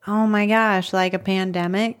finishing. Oh my gosh, like a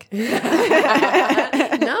pandemic. No,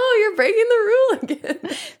 you're breaking the rule again.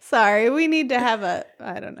 Sorry, we need to have a,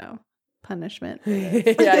 I don't know, punishment. Yeah,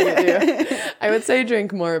 you do. I would say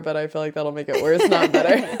drink more, but I feel like that'll make it worse, not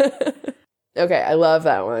better. Okay, I love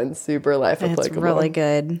that one. Super life applicable. It's really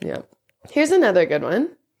good. Yeah. Here's another good one.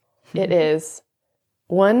 It is,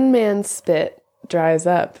 one man's spit dries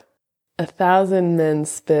up, 1,000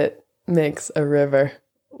 men's spit makes a river.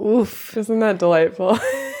 Oof. Isn't that delightful?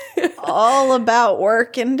 All about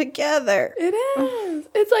working together. It is.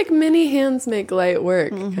 It's like many hands make light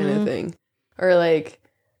work kind of thing. Or like,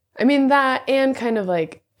 I mean that, and kind of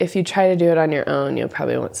like, if you try to do it on your own, you'll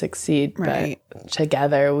probably won't succeed. Right. But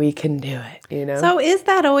together we can do it, you know? So is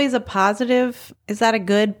that always a positive? Is that a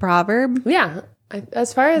good proverb? Yeah.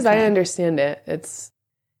 As far as I understand it, it's,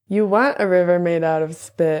 you want a river made out of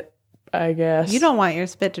spit, I guess. You don't want your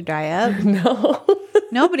spit to dry up. No.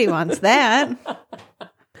 Nobody wants that.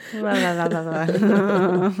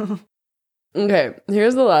 Okay,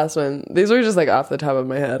 here's the last one. These were just like off the top of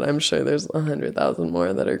my head. I'm sure there's 100,000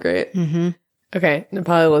 more that are great. Okay,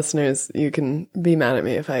 Nepali listeners, you can be mad at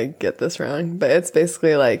me if I get this wrong, but it's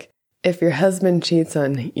basically like, if your husband cheats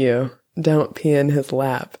on you, don't pee in his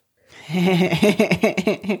lap. Do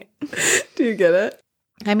you get it?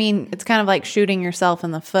 I mean, it's kind of like shooting yourself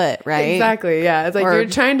in the foot, right? Exactly, yeah. It's like Or- you're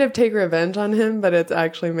trying to take revenge on him, but it's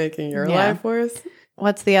actually making your life worse.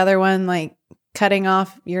 What's the other one? Like cutting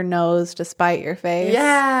off your nose to spite your face?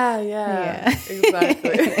 Yeah.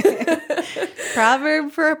 Exactly.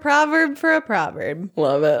 Proverb for a proverb for a proverb.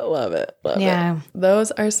 Love it. Yeah. Those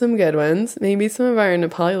are some good ones. Maybe some of our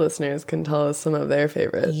Nepali listeners can tell us some of their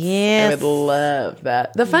favorites. Yes. I would love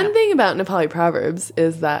that. The fun thing about Nepali proverbs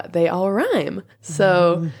is that they all rhyme.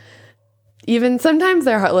 So even sometimes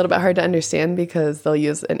they're a little bit hard to understand because they'll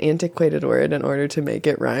use an antiquated word in order to make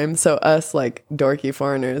it rhyme. So us like dorky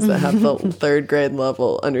foreigners that have the third grade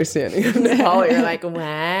level understanding of Nepali are like,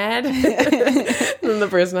 what? Then the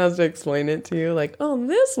person has to explain it to you like, oh,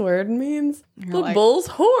 this word means the bull's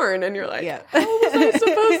horn. And you're like, how was I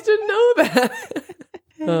supposed to know that?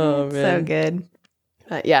 Oh, man. So good.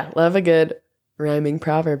 Yeah, love a good rhyming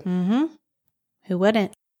proverb. Who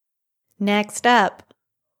wouldn't? Next up.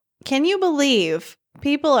 Can you believe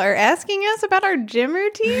people are asking us about our gym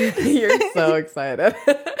routine? You're so excited.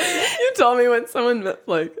 You told me when someone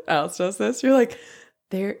like asked us this, you're like,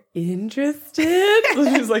 they're interested?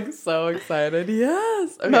 She's like so excited.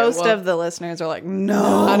 Yes. Okay, Most of the listeners are like,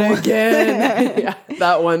 no. Not again. Yeah,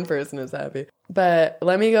 that one person is happy. But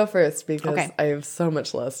let me go first because I have so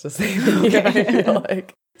much less to say than you, I feel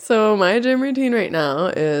like. So my gym routine right now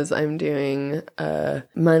is I'm doing a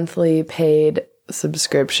monthly paid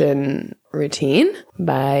subscription routine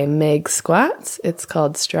by Meg Squats. It's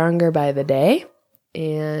called Stronger by the Day.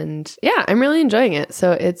 And yeah, I'm really enjoying it.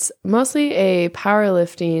 So it's mostly a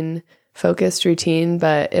powerlifting focused routine,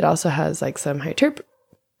 but it also has like some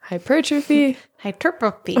hypertrophy.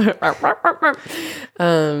 Hypertrophy.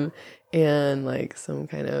 And like some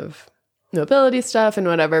kind of mobility stuff and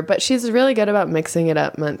whatever. But she's really good about mixing it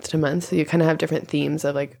up month to month. So you kind of have different themes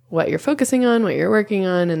of like what you're focusing on, what you're working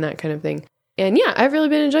on, and that kind of thing. And yeah, I've really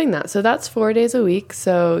been enjoying that. So that's 4 days a week.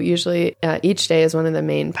 So usually each day is one of the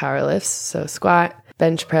main power lifts. So squat,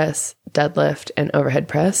 bench press, deadlift, and overhead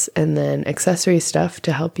press, and then accessory stuff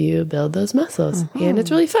to help you build those muscles. And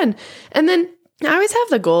it's really fun. And then I always have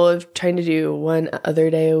the goal of trying to do one other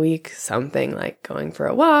day a week, something like going for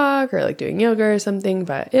a walk or like doing yoga or something.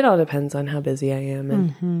 But it all depends on how busy I am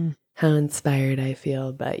and how inspired I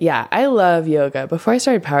feel. But yeah, I love yoga. Before I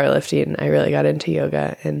started powerlifting, I really got into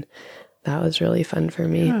yoga, and that was really fun for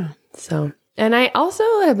me. So, and I also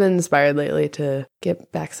have been inspired lately to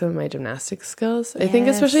get back some of my gymnastics skills. I think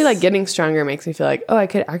especially like getting stronger makes me feel like, oh, I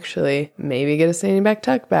could actually maybe get a standing back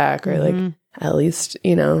tuck back or like at least,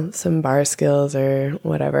 you know, some bar skills or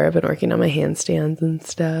whatever. I've been working on my handstands and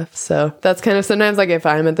stuff. So that's kind of sometimes like if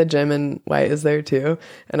I'm at the gym and White is there too,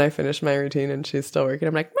 and I finish my routine and she's still working,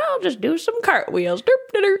 I'm like, well, I'll just do some cartwheels.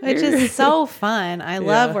 Which is so fun. I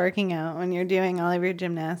love working out when you're doing all of your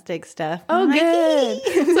gymnastic stuff. Oh, good.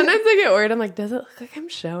 Sometimes I get worried. I'm like, does it look like I'm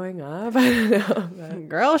showing off? I don't know. But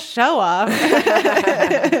girl, show off.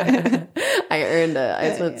 I earned it.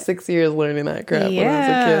 I spent 6 years learning that crap when I was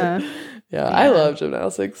a kid. Yeah, I love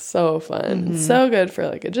gymnastics. So fun. It's so good for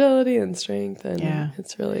like agility and strength. And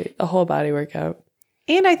it's really a whole body workout.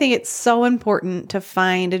 And I think it's so important to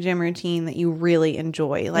find a gym routine that you really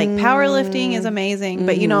enjoy. Like powerlifting is amazing,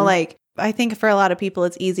 but you know, like I think for a lot of people,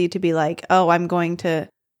 it's easy to be like, oh, I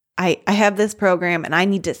have this program and I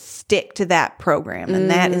need to stick to that program. And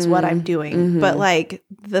that is what I'm doing. But like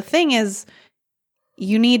the thing is,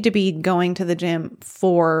 you need to be going to the gym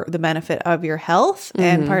for the benefit of your health.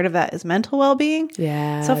 And part of that is mental well-being.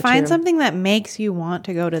 Yeah. So find something that makes you want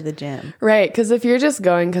to go to the gym. Right. Because if you're just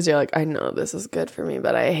going because you're like, I know this is good for me,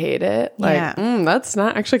 but I hate it. Like, that's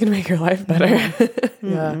not actually going to make your life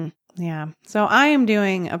better. Yeah. So I am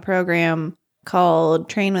doing a program called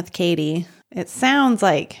Train with Katie. It sounds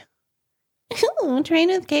like Train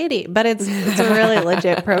with Katie, but it's a really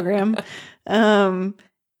legit program.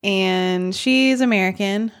 And she's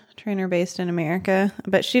American, trainer based in America,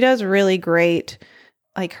 but she does really great.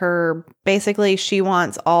 Like basically she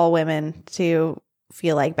wants all women to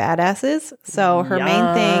feel like badasses. So her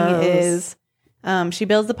main thing is, she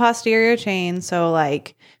builds the posterior chain. So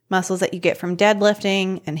like muscles that you get from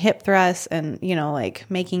deadlifting and hip thrusts and, you know, like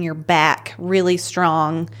making your back really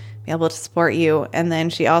strong, be able to support you. And then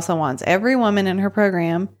she also wants every woman in her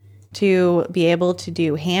program to be able to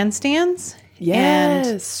do handstands.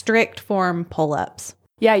 And strict form pull-ups.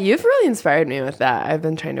 Yeah, you've really inspired me with that. I've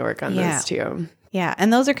been trying to work on those too. Yeah,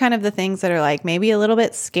 and those are kind of the things that are like maybe a little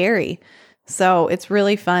bit scary. So it's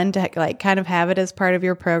really fun to like kind of have it as part of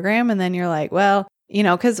your program. And then you're like, well, you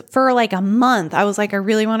know, because for like a month, I was like, I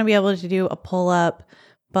really want to be able to do a pull-up,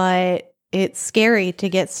 but it's scary to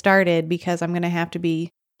get started because I'm going to have to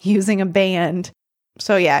be using a band.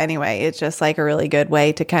 So yeah, anyway, it's just like a really good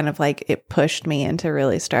way to kind of like it pushed me into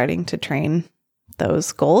really starting to train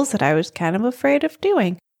those goals that I was kind of afraid of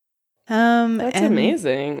doing. That's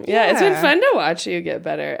amazing. Yeah, it's been fun to watch you get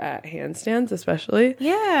better at handstands, especially.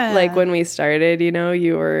 Yeah. Like when we started, you know,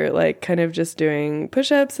 you were like kind of just doing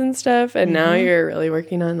push-ups and stuff, and now you're really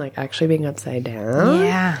working on like actually being upside down.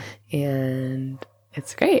 Yeah. And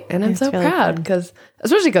it's great. And I'm so really proud because,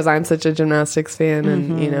 especially because I'm such a gymnastics fan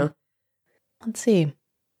and, you know. Let's see.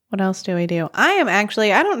 What else do we do? I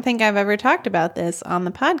don't think I've ever talked about this on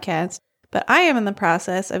the podcast, but I am in the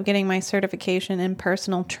process of getting my certification in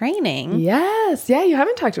personal training. Yes. Yeah, you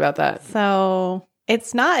haven't talked about that. So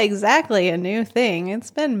it's not exactly a new thing.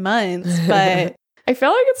 It's been months, but I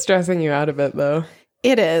feel like it's stressing you out a bit though.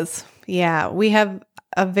 It is. Yeah. We have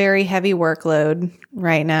a very heavy workload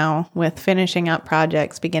right now with finishing up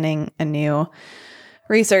projects, beginning a new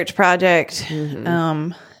research project.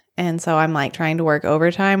 And so I'm like trying to work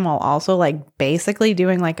overtime while also like basically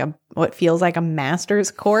doing like what feels like a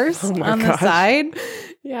master's course on the side.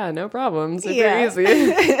 Yeah, no problem. Super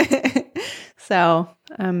easy. So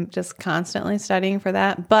I'm just constantly studying for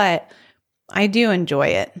that. But I do enjoy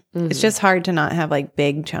it. It's just hard to not have like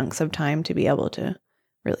big chunks of time to be able to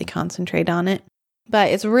really concentrate on it.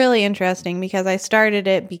 But it's really interesting because I started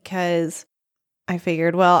it because I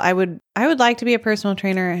figured, well, I would like to be a personal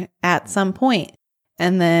trainer at some point.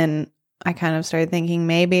 And then I kind of started thinking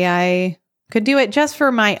maybe I could do it just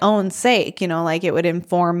for my own sake, you know, like it would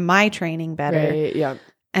inform my training better. Right, yeah.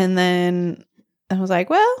 And then I was like,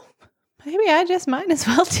 well, maybe I just might as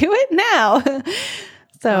well do it now.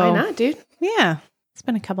 So why not, dude? Yeah. It's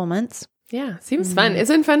been a couple months. Yeah, seems fun. It's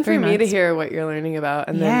been fun for 3 me to months. hear what you're learning about.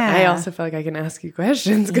 And then I Yeah. also feel like I can ask you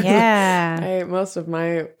questions. 'Cause Yeah. most of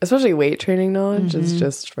my, especially weight training knowledge, is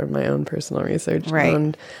just from my own personal research Right.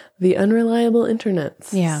 on the unreliable internet.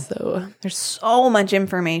 Yeah. So, There's so much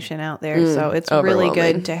information out there. So it's really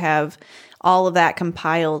overwhelming. good to have all of that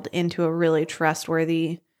compiled into a really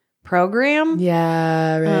trustworthy program.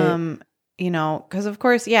 yeah, right. You know, because of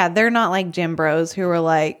course, they're not like gym bros who are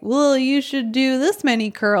like, well, you should do this many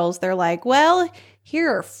curls. They're like, well, here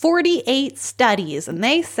are 48 studies and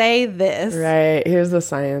they say this. Right. Here's the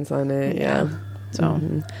science on it. Yeah. So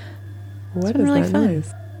What been is really that fun.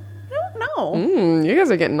 noise? I don't know. You guys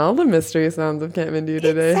are getting all the mystery sounds of Cat and Do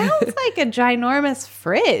today. It sounds like a ginormous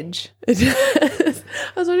fridge. It does.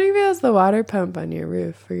 I was wondering if it was the water pump on your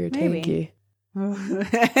roof for your Maybe. tanky.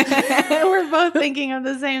 We're both thinking of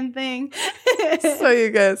the same thing. So you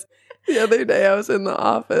guys, the other day I was in the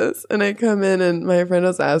office and I come in and my friend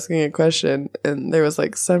was asking a question and there was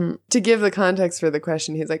like to give the context for the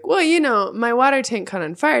question, he's like, well, you know, my water tank caught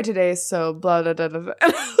on fire today, so blah, blah, blah, blah.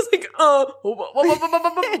 And I was like,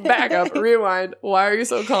 oh, back up, rewind. Why are you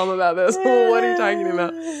so calm about this? What are you talking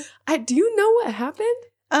about? Do you know what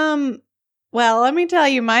happened? Well, let me tell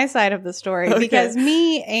you my side of the story Okay. because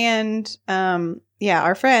me and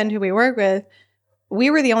our friend who we work with, we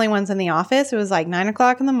were the only ones in the office. It was like 9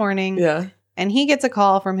 o'clock in the morning. Yeah. And he gets a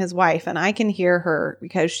call from his wife, and I can hear her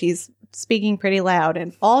because she's speaking pretty loud.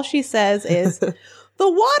 And all she says is, the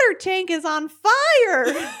water tank is on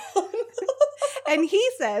fire. And he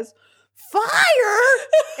says, fire.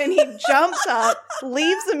 And he jumps up,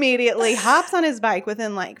 leaves immediately, hops on his bike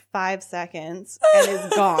within like 5 seconds, and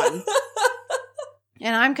is gone.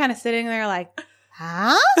 And I'm kind of sitting there like,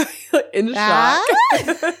 huh? In shock.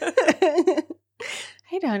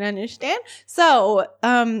 I don't understand. So,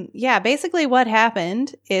 basically what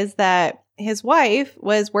happened is that his wife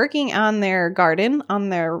was working on their garden on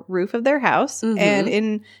their roof of their house. Mhm. And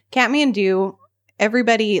in Kathmandu,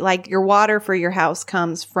 everybody, like your water for your house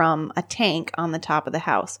comes from a tank on the top of the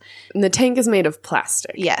house. And the tank is made of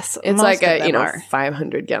plastic. Yes. It's most like of a, them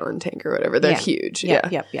 500-gallon tank or whatever. They're Yeah. huge.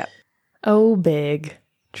 Yep, Yeah. yep. Oh, big.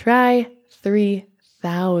 Try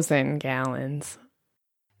 3,000 gallons.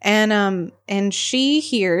 And she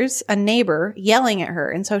hears a neighbor yelling at her.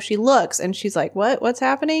 And so she looks and she's like, what's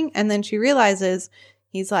happening? And then she realizes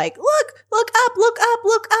he's like, look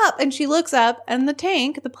up. And she looks up and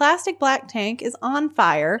the plastic black tank is on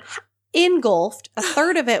fire, engulfed. A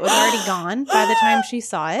third of it was already gone by the time she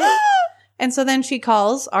saw it. And so then she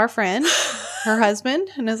calls our friend, her husband,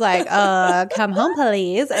 and is like, come home,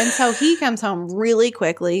 please. And so he comes home really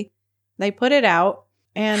quickly. They put it out.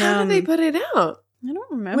 And How did they put it out? I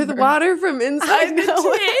don't remember. With water from inside the tank? know.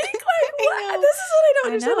 Like, I what? know. This is what I don't I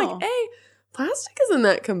understand. know. Like, A, plastic isn't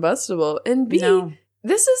that combustible. And B, No.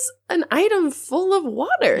 this is an item full of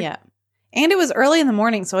water. Yeah. And it was early in the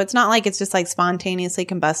morning, so it's not like it's just like spontaneously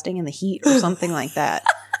combusting in the heat or something like that.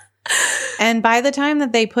 And by the time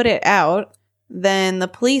that they put it out, then the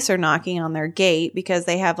police are knocking on their gate because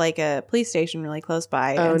they have like a police station really close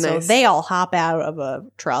by. Oh, and so nice. they all hop out of a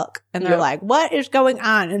truck and they're Yep. like, what is going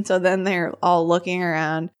on? And so then they're all looking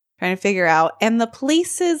around trying to figure out. And the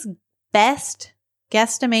police's best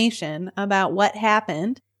guesstimation about what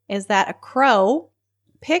happened is that a crow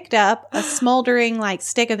picked up a smoldering like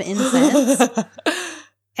stick of incense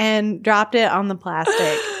and dropped it on the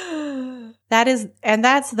plastic.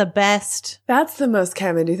 That's the best. That's the most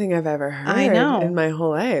Kathmandu thing I've ever heard I know. in my whole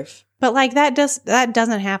life. But like that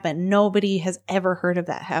doesn't happen. Nobody has ever heard of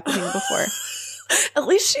that happening before. At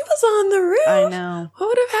least she was on the roof. I know. What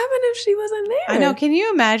would have happened if she wasn't there? I know. Can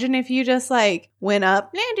you imagine if you just like went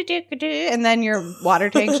up and then your water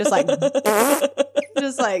tank's just like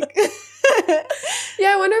just like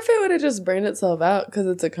Yeah, I wonder if it would have just burned itself out because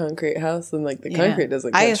it's a concrete house and like the Yeah. concrete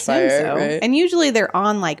doesn't I catch assume fire, so. right? And usually they're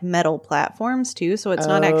on like metal platforms too, so it's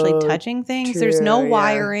not actually Oh, touching things. There's true, no yeah.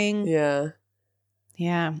 wiring. Yeah.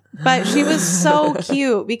 Yeah. But she was so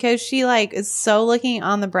cute because she like is so looking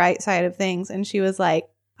on the bright side of things. And she was like,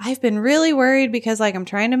 I've been really worried because like I'm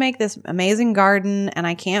trying to make this amazing garden and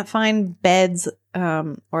I can't find beds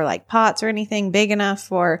or like pots or anything big enough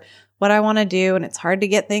for what I want to do. And it's hard to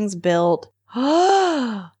get things built.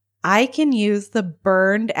 I can use the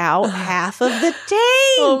burned out half of the tank.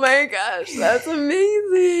 Oh my gosh, that's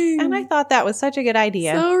amazing. And I thought that was such a good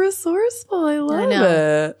idea. So resourceful. I love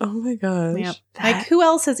know. it. Oh my gosh. Yep. That- Like who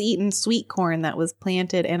else has eaten sweet corn that was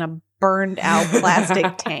planted in a burned out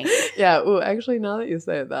plastic tank? Yeah. Ooh, actually, now that you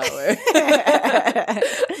say it that way,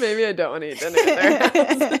 maybe I don't want to eat dinner at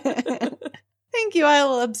their house. Thank you. I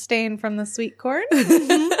will abstain from the sweet corn.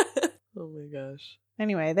 Oh my my gosh.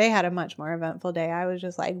 Anyway, they had a much more eventful day. I was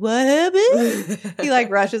just like, what happened? He like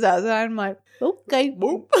rushes outside. I'm like, okay.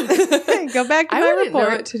 Go back to I my wouldn't know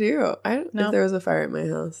report. what to do. I don't know No. if there was a fire at my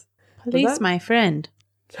house. Police, my friend.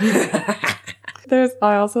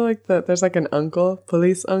 I also like there's like an uncle,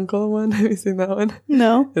 police uncle one. Have you seen that one?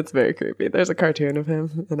 No. It's very creepy. There's a cartoon of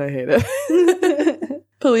him and I hate it.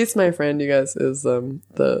 Police, my friend, you guys, is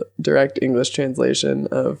the direct English translation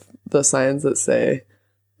of the signs that say,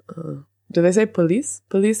 do they say police?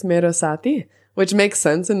 Police merosati, which makes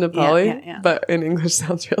sense in Nepali, yeah. but in English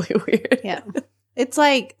sounds really weird. Yeah. It's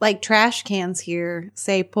like trash cans here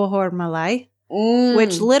say pohor malai, Mm.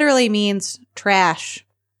 which literally means trash.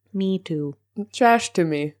 Me too. Trash to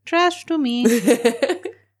me. Trash to me.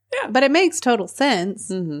 But it makes total sense.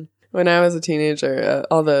 Mm-hmm. When I was a teenager,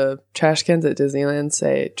 all the trash cans at Disneyland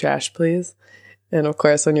say trash please. And of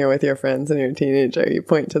course, when you're with your friends and you're a teenager, you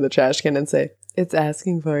point to the trash can and say, it's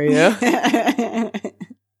asking for you.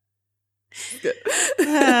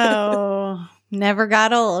 Oh, never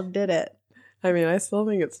got old, did it? I mean, I still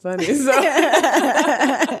think it's funny. So.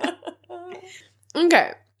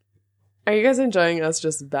 Okay. Are you guys enjoying us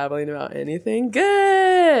just babbling about anything?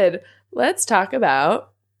 Good. Let's talk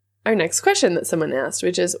about our next question that someone asked,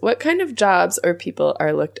 which is, what kind of jobs or people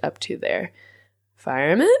are looked up to there?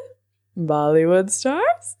 Firemen? Bollywood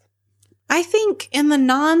stars? I think in the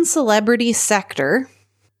non-celebrity sector,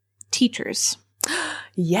 teachers.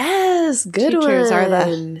 Yes, good Teachers one. are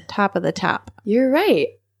the top of the top. You're right.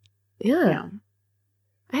 Yeah.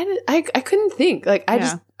 I couldn't think. Like,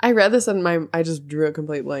 I read this and I just drew a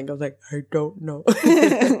complete blank. I was like, I don't know.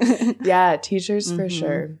 Yeah, teachers for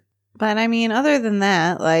sure. But I mean, other than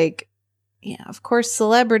that, like, yeah, of course,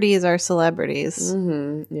 celebrities are celebrities.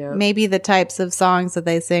 Mm-hmm. Yeah. Maybe the types of songs that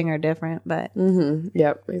they sing are different, but Mm-hmm.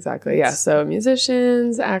 Yep, exactly. Yeah. So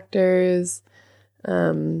musicians, actors.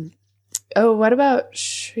 Oh, what about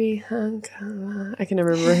Shrihankala? I can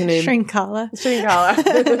never remember her name. Shrinkala. Shrinkala.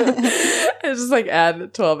 I just like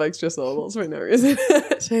add 12 extra syllables for no reason.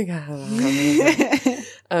 Shrinkala.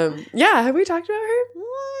 Yeah, have we talked about her?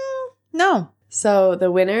 No. So the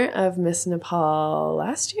winner of Miss Nepal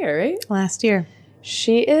last year, right? Last year.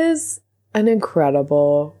 She is an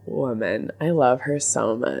incredible woman. I love her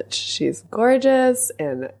so much. She's gorgeous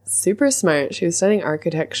and super smart. She was studying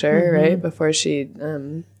architecture, right? Before she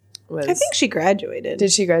was... I think she graduated.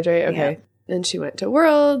 Did she graduate? Okay. Yeah. And she went to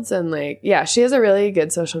Worlds and like, yeah, she has a really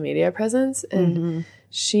good social media presence. And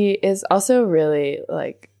she is also really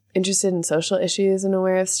like interested in social issues and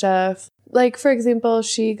aware of stuff. Like, for example,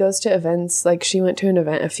 she goes to events, like she went to an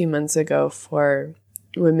event a few months ago for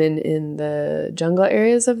women in the jungle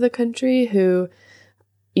areas of the country who,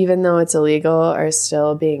 even though it's illegal, are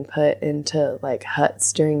still being put into like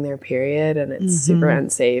huts during their period, and it's super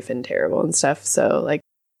unsafe and terrible and stuff. So like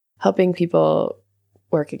helping people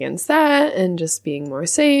work against that and just being more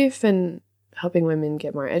safe and helping women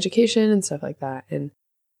get more education and stuff like that. And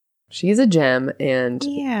she's a gem, and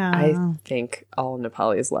I think all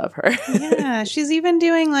Nepalis love her. Yeah, she's even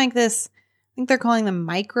doing like this, I think they're calling them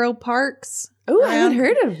micro parks. Oh, I haven't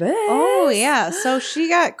heard of this. Oh, yeah. So she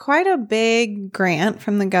got quite a big grant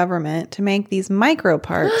from the government to make these micro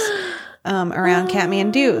parks around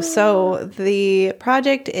Kathmandu. So the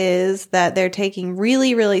project is that they're taking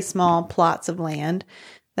really, really small plots of land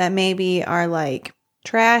that maybe are like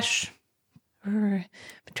trash.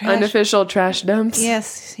 Unofficial trash dumps.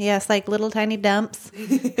 Yes, like little tiny dumps.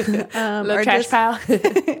 Little trash pile.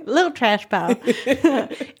 Little trash pile.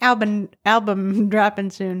 Album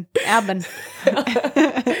dropping soon. Album.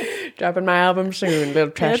 Dropping my album soon.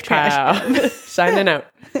 Little trash pile. Signing out.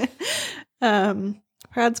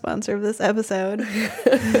 Proud sponsor of this episode.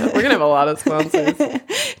 We're going to have a lot of sponsors.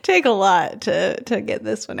 Take a lot to get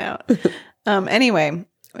this one out. Anyway,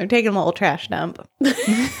 we're taking a little trash dump.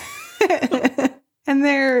 And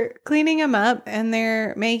they're cleaning them up and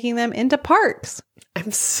they're making them into parks.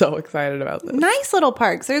 I'm so excited about this. Nice little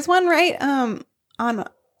parks. There's one right on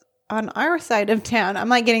our side of town. I'm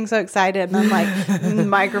like getting so excited, and I'm like, the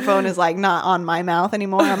microphone is like not on my mouth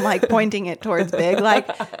anymore. I'm like pointing it towards Big, like,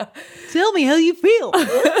 tell me how you feel.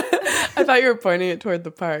 I thought you were pointing it toward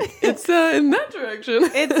the park. It's in that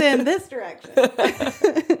direction. It's in this direction.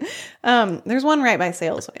 There's one right by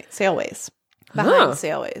Sailways. Behind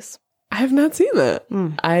Sailways. I have not seen that.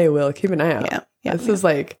 I will keep an eye out. Yeah. This is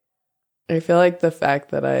like, I feel like the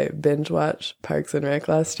fact that I binge watched Parks and Rec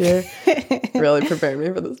last year really prepared me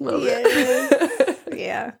for this moment. Yes.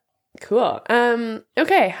 Yeah. Cool.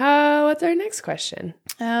 Okay. What's our next question?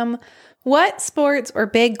 What sports or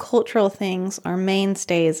big cultural things are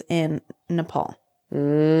mainstays in Nepal?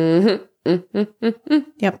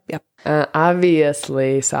 Yep.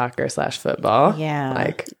 Obviously, soccer/football. Yeah.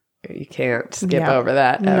 Like, you can't skip Yeah. over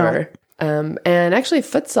that No. ever. And actually,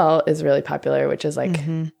 futsal is really popular, which is like,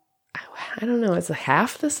 I don't know, it's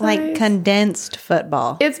half the size. Like condensed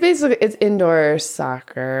football. It's basically, it's indoor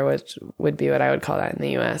soccer, which would be what I would call that in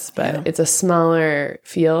the U.S., but it's a smaller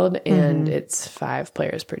field, and it's 5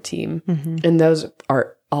 players per team. And those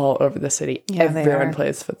are all over the city. Yeah, they Everyone are.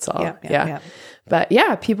 plays futsal. Yep. But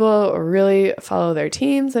yeah, people really follow their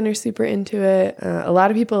teams and are super into it. A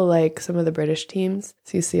lot of people like some of the British teams.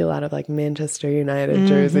 So you see a lot of like Manchester United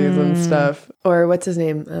jerseys and stuff. Or what's his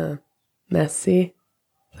name? Messi.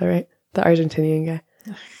 Is that right? The Argentinian guy.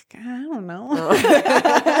 I don't know.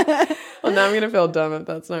 Well, now I'm going to feel dumb if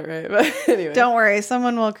that's not right. But anyway. Don't worry,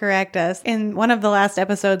 someone will correct us. In one of the last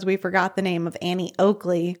episodes, we forgot the name of Annie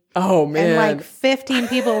Oakley. Oh, man. And like 15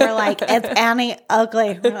 people were like, it's Annie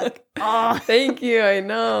Oakley. We're like, oh. Thank you. I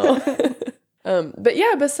know. But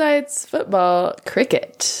yeah, besides football,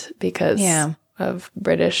 cricket, because of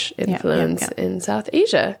British influence in South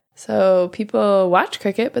Asia. So people watch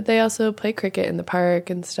cricket, but they also play cricket in the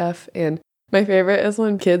park and stuff. And my favorite is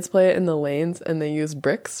when kids play it in the lanes and they use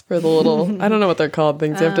bricks for the little, I don't know what they're called,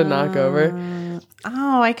 things you have to knock over.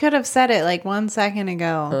 Oh, I could have said it like 1 second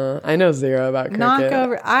ago. I know zero about cricket. Knock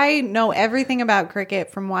over. I know everything about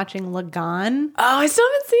cricket from watching Lagan. Oh, I still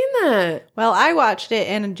haven't seen that. Well, I watched it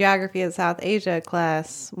in a geography of South Asia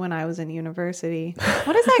class when I was in university.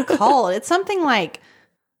 What is that called? It's something like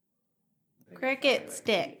cricket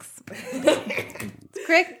sticks.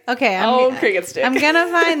 Okay. Cricket stick. I'm gonna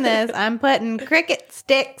find this. I'm putting cricket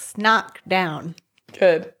sticks knocked down.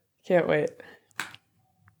 Good. Can't wait.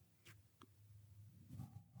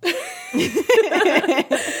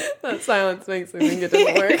 That silence makes me think it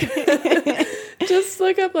doesn't work. Just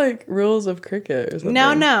look up like rules of cricket or something.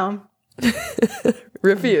 No.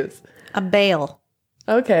 Refuse. A bail,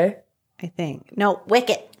 Okay. I think. No,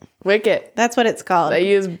 wicket. Wicket. That's what it's called. They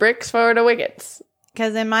use bricks for the wickets.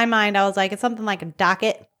 Because in my mind, I was like, it's something like a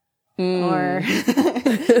docket. Or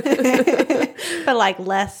but like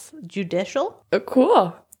less judicial. Oh,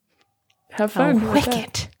 cool. Have fun. A with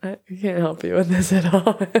wicket. that. I can't help you with this at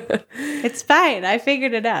all. It's fine. I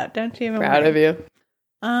figured it out. Don't you even Proud worry. of you.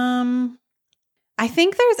 I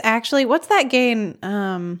think there's actually, what's that game?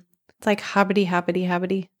 It's like hobbity hobbity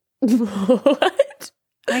hobbity. What?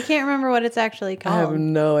 I can't remember what it's actually I have called.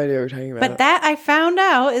 no idea what you're talking about. But that I found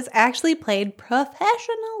out is actually played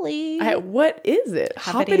professionally. What is it?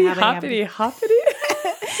 Hoppity, Hoppity, hoppity, hoppity?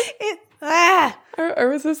 Or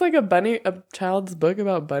was this like a child's book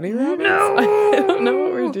about bunny rabbits? No. I don't know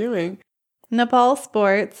what we're doing. Nepal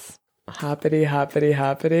sports. Hoppity, hoppity,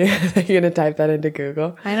 hoppity. Are you going to type that into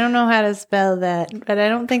Google? I don't know how to spell that, but I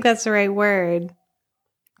don't think that's the right word.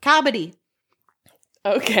 Kabaddi.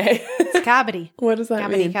 Okay. It's kabaddi. What does that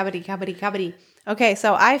mean? Kabaddi. Okay,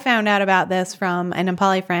 so I found out about this from a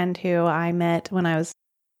Nepali friend who I met when I was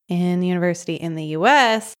in university in the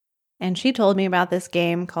U.S., and she told me about this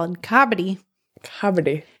game called kabaddi.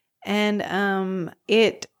 Kabaddi. And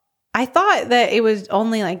I thought that it was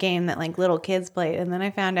only like a game that like little kids played, and then I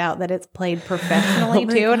found out that it's played professionally Oh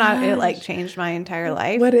my too, and it gosh. like changed my entire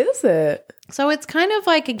life. What is it? So it's kind of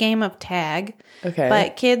like a game of tag, Okay.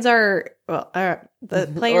 but kids are the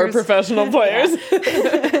players or professional players.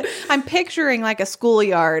 I'm picturing like a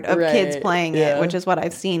schoolyard of kids Right, playing yeah. it, which is what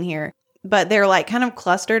I've seen here. But they're like kind of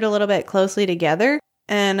clustered a little bit closely together.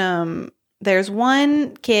 And there's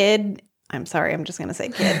one kid. I'm sorry, I'm just going to say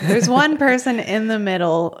kid. There's one person in the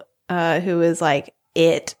middle who is like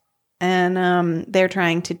it. And they're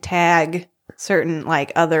trying to tag certain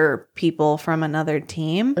like other people from another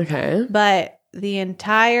team. Okay. But the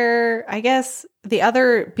entire, I guess, the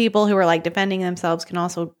other people who are like defending themselves can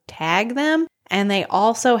also tag them. And they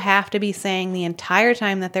also have to be saying the entire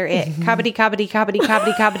time that they're it. Kabaddi, kabaddi, kabaddi,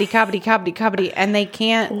 kabaddi, kabaddi, kabaddi, kabaddi, kabaddi. And they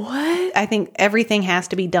can't. What? I think everything has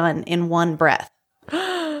to be done in one breath.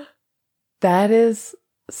 That is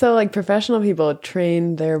so like professional people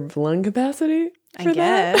train their lung capacity for I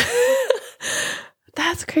guess. that?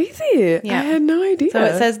 That's crazy. Yeah. I had no idea. So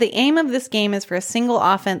it says the aim of this game is for a single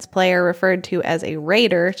offense player referred to as a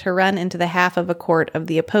raider to run into the half of a court of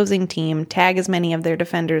the opposing team, tag as many of their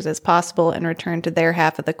defenders as possible, and return to their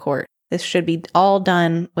half of the court. This should be all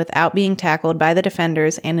done without being tackled by the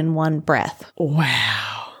defenders and in one breath.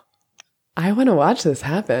 Wow. I want to watch this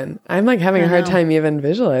happen. I'm like having a hard time even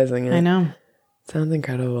visualizing it. I know. Sounds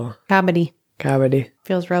incredible. Kabaddi. Kabaddi.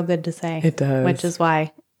 Feels real good to say. It does. Which is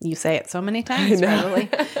why you say it so many times, probably.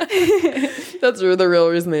 That's the real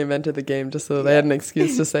reason they invented the game, just so they had an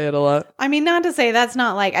excuse to say it a lot. I mean, not to say that's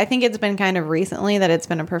not like, I think it's been kind of recently that it's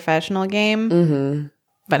been a professional game. Mm-hmm.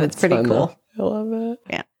 but it's pretty fun, cool. though. I love it.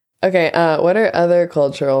 Yeah. Okay, what are other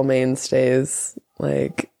cultural mainstays?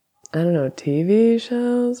 Like, I don't know, TV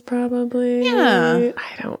shows probably? Yeah.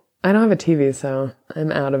 I don't have a TV, so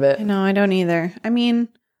I'm out of it. No, I don't either. I mean,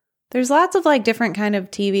 there's lots of like different kind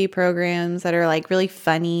of TV programs that are like really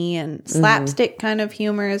funny, and slapstick kind of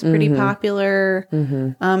humor is pretty popular.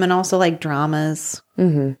 And also like dramas,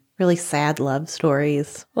 really sad love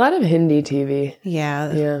stories. A lot of Hindi TV.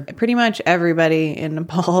 Yeah. Pretty much everybody in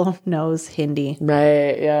Nepal knows Hindi.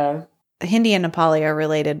 Right, yeah. Hindi and Nepali are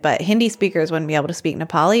related, but Hindi speakers wouldn't be able to speak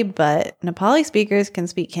Nepali, but Nepali speakers can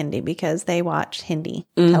speak Hindi because they watch Hindi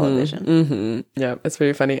television. Yeah, it's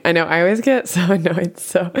pretty funny. I know, I always get so annoyed.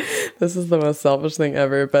 So this is the most selfish thing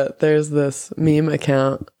ever, but there's this meme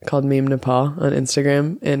account called Meme Nepal on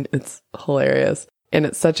Instagram, and it's hilarious. And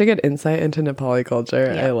it's such a good insight into Nepali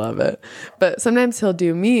culture. Yeah. I love it. But sometimes he'll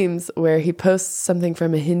do memes where he posts something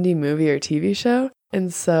from a Hindi movie or TV show.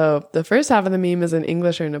 And so the first half of the meme is in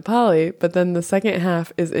English or Nepali, but then the second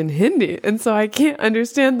half is in Hindi. And so I can't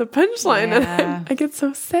understand the punchline. Yeah. And I get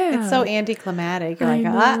so sad. It's so anticlimactic. You're like,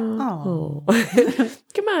 oh.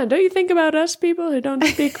 Come on, don't you think about us people who don't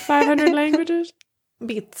speak 500 languages?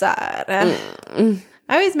 Bizzarra.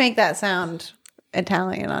 I always make that sound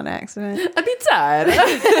Italian on accident. A bizzarra.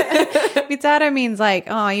 Bizzarra means like,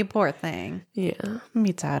 oh, you poor thing. Yeah.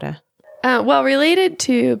 Bizzarra. Well, related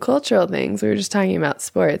to cultural things, we were just talking about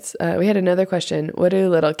sports. We had another question. What do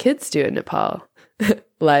little kids do in Nepal?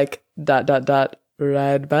 Like ...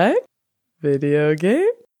 ride bike? Video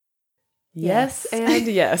game? Yes and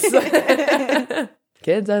yes.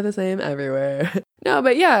 Kids are the same everywhere. No,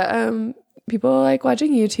 but yeah, people like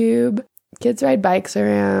watching YouTube. Kids ride bikes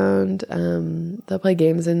around. They'll play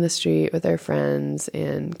games in the street with their friends.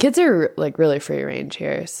 And kids are like really free range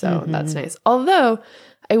here, so that's nice. Although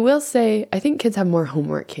I will say, I think kids have more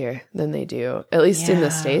homework here than they do, at least in the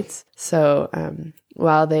States. So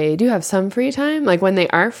while they do have some free time, like when they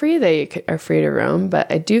are free, they are free to roam. But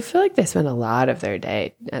I do feel like they spend a lot of their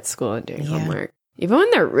day at school and doing homework, even when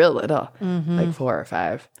they're real little, like 4 or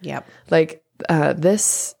 5. Yep. Like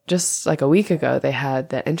this, just like a week ago, they had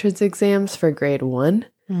the entrance exams for grade 1.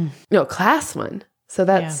 No, class 1. So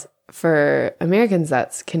that's for Americans,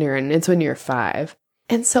 that's kindergarten. It's when you're 5.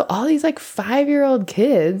 And so all these like 5-year-old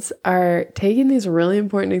kids are taking these really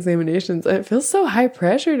important examinations, and it feels so high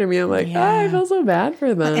pressure to me. I'm like, I feel so bad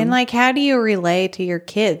for them. And like, how do you relay to your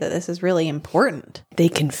kid that this is really important? They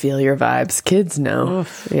can feel your vibes. Kids know.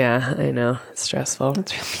 Oof. Yeah, I know. It's stressful.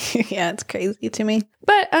 It's really, it's crazy to me.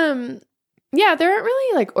 But yeah, there aren't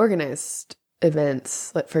really like organized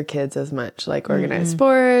events like for kids as much, like organized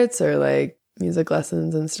sports or like music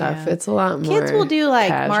lessons and stuff. Yeah. It's a lot more. Kids will do like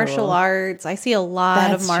casual. Martial arts. I see a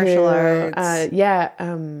lot of martial arts.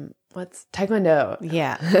 What's Taekwondo?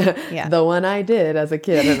 Yeah. The one I did as a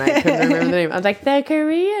kid, and I couldn't remember the name. I was like, the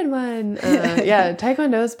Korean one.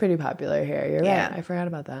 Taekwondo is pretty popular here. You're right. I forgot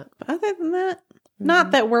about that. But other than that,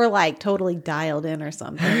 not that we're like totally dialed in or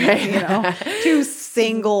something, right. Two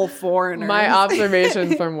single foreigners. My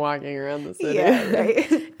observations from walking around the city. Yeah,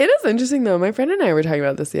 right. It is interesting though. My friend and I were talking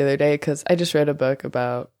about this the other day because I just read a book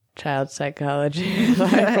about child psychology.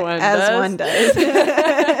 Like one does.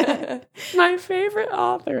 My favorite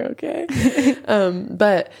author, okay?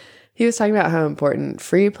 But he was talking about how important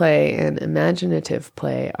free play and imaginative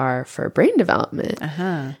play are for brain development.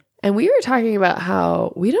 And we were talking about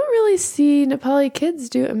how we don't really see Nepali kids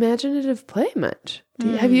do imaginative play much.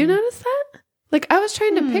 Have you noticed that? Like, I was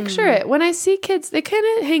trying to picture it. When I see kids, they kind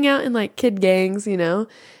of hang out in, like, kid gangs, and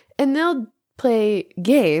they'll play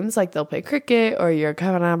games. Like, they'll play cricket or your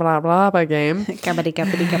blah game.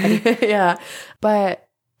 Kabaddi. Yeah. But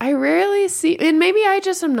I rarely see, and maybe I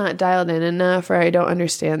just am not dialed in enough or I don't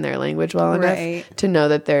understand their language well enough to know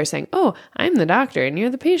that they're saying, oh, I'm the doctor and you're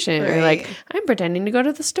the patient. Or like, I'm pretending to go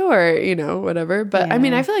to the store, whatever. But I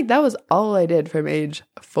mean, I feel like that was all I did from age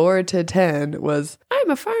 4 to 10 was, I'm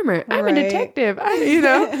a farmer. I'm a detective. I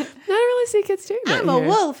don't really see kids doing that. I'm a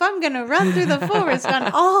wolf. I'm going to run through the forest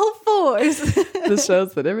on all fours. This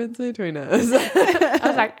shows the difference between us. I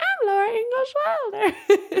was like, I'm Laura English Wilder.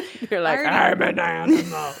 You're like, I'm an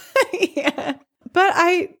animal. Yeah. But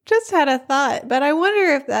I just had a thought, but I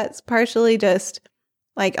wonder if that's partially just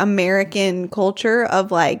like American culture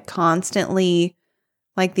of like constantly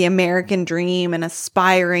like the American dream and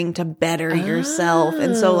aspiring to better yourself.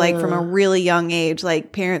 And so like from a really young age,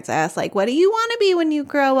 like parents ask like, what do you want to be when you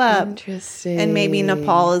grow up? Interesting. And maybe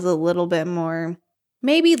Nepal is a little bit more,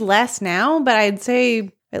 maybe less now, but I'd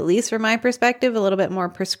say at least from my perspective, a little bit more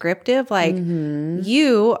prescriptive. Like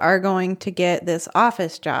you are going to get this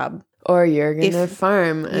office job. Or you're going to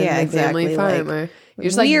farm and Yeah, the family exactly, farm. like, Or you're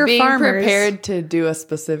just like we're being farmers. prepared to do a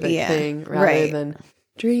specific Yeah, thing rather right. than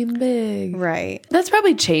dream big. Right. That's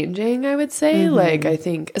probably changing, I would say. Like, I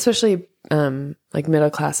think, especially like middle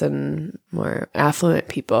class and more affluent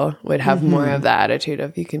people would have more of the attitude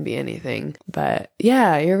of you can be anything. But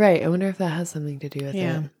yeah, you're right. I wonder if that has something to do with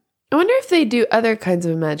it. I wonder if they do other kinds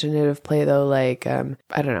of imaginative play, though, like, I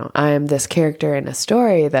don't know, I am this character in a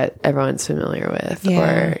story that everyone's familiar with,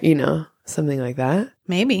 or, you know, something like that.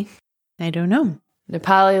 Maybe. I don't know.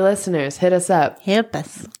 Nepali listeners, hit us up. Help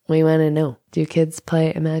us. We want to know, do kids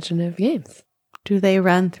play imaginative games? Do they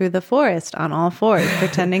run through the forest on all fours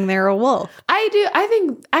pretending they're a wolf? I do. I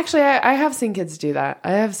think, actually, I have seen kids do that.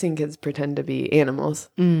 I have seen kids pretend to be animals.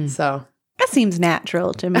 So That seems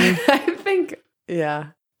natural to me. I think, yeah.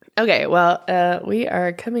 Okay, well, we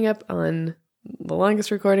are coming up on the longest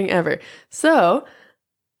recording ever. So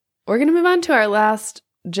we're going to move on to our last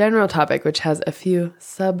general topic, which has a few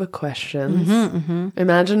sub-questions.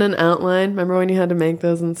 Imagine an outline. Remember when you had to make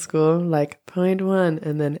those in school? Like point 1,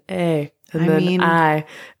 and then A, and then I,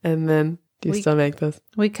 and then do you still make those?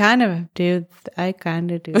 We kind of do. I kind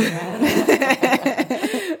of do that.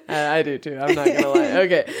 I do too. I'm not going to lie.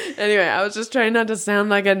 Okay. Anyway, I was just trying not to sound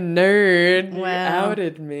like a nerd. You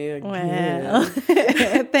outed me again. Well,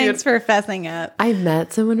 thanks for fessing up. I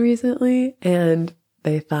met someone recently and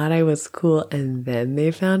they thought I was cool and then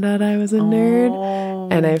they found out I was a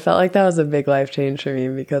nerd. And I felt like that was a big life change for me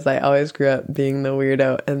because I always grew up being the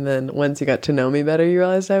weirdo. And then once you got to know me better, you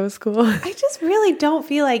realized I was cool. I just really don't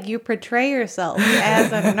feel like you portray yourself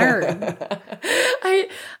as a nerd.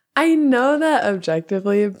 I know that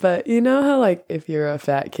objectively, but you know how, like, if you're a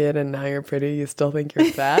fat kid and now you're pretty, you still think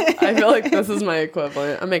you're fat? I feel like this is my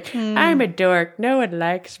equivalent. I'm like, I'm a dork. No one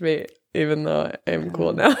likes me, even though I'm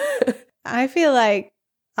cool now. I feel like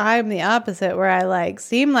I'm the opposite, where I like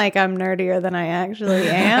seem like I'm nerdier than I actually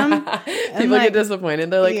am. People get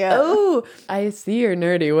disappointed. They're like, oh, I see you're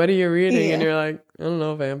nerdy. What are you reading? Yeah. And you're like, I don't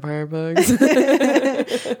know, vampire books.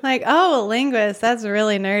 Like, oh, a linguist, that's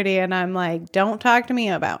really nerdy. And I'm like, don't talk to me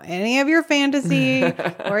about any of your fantasy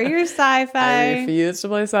or your sci-fi. I refuse to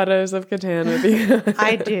play Shadows of Catan with you.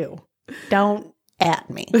 I do. Don't at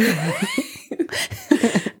me.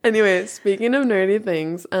 Anyway, speaking of nerdy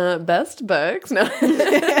things, best books. No.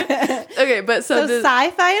 Okay, but so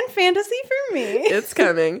sci-fi and fantasy for me. It's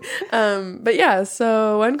coming. But yeah,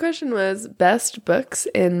 so one question was best books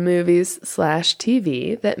in movies /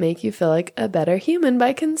 TV that make you feel like a better human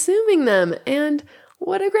by consuming them. And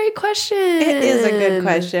what a great question. It is a good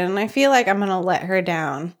question. And I feel like I'm going to let her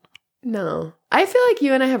down. No. I feel like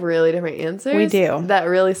you and I have really different answers. We do. That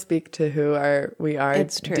really speak to who we are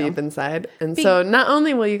It's true. deep inside. And so not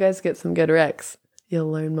only will you guys get some good recs, you'll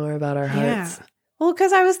learn more about our hearts. Yeah. Well,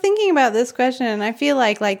 because I was thinking about this question and I feel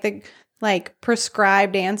like the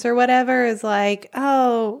prescribed answer, whatever, is like,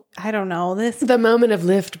 oh, I don't know. The Moment of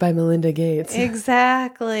Lift by Melinda Gates.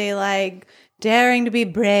 Exactly. Like Daring to be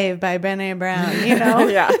Brave by Brené Brown, you know?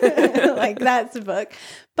 Yeah. Like that's a book.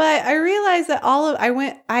 But I realized that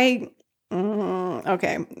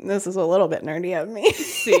okay, this is a little bit nerdy of me.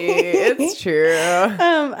 See, it's true.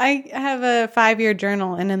 I have a 5-year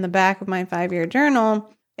journal, and in the back of my 5-year journal,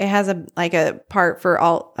 it has a part for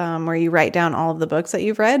all where you write down all of the books that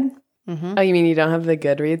you've read. Mm-hmm. Oh, you mean you don't have the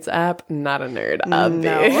Goodreads app? Not a nerd. No,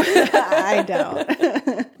 I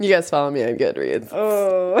don't. You guys follow me on Goodreads.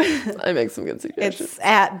 Oh, I make some good suggestions. it's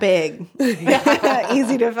at big,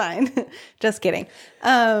 easy to find. Just kidding.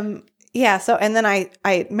 Yeah. So, and then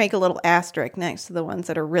I make a little asterisk next to the ones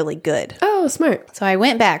that are really good. Oh, smart. So I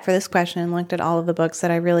went back for this question and looked at all of the books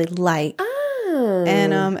that I really like. Oh.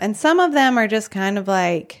 And some of them are just kind of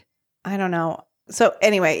like, I don't know. So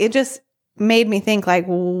anyway, it just made me think like,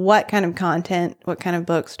 what kind of content, what kind of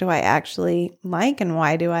books do I actually like and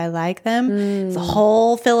why do I like them? It's a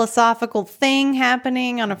whole philosophical thing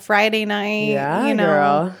happening on a Friday night. Yeah, you know.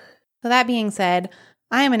 girl. So that being said,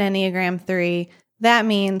 I am an Enneagram 3. That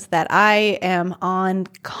means that I am on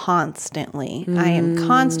constantly. I am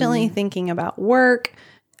constantly thinking about work,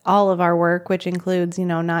 all of our work, which includes, you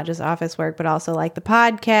know, not just office work, but also like the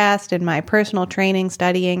podcast and my personal training,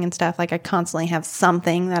 studying and stuff. Like I constantly have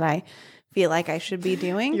something that I feel like I should be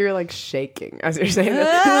doing. You're like shaking as you're saying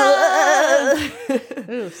that.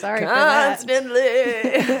 Ooh, sorry for that.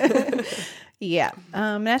 Constantly. Yeah.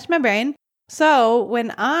 That's my brain. So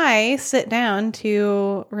when I sit down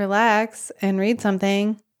to relax and read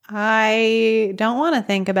something, I don't want to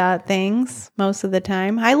think about things most of the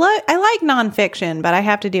time. I like nonfiction, but I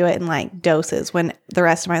have to do it in like doses when the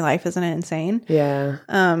rest of my life isn't insane. Yeah.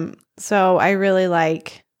 So I really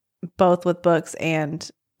like both with books and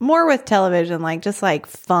more with television, like just like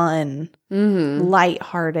fun,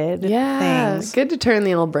 lighthearted things. Good to turn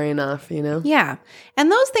the old brain off, you know? Yeah.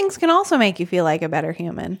 And those things can also make you feel like a better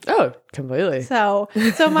human. Oh, completely. So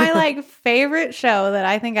my like favorite show that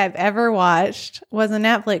I think I've ever watched was a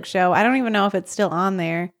Netflix show. I don't even know if it's still on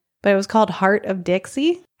there, but it was called Heart of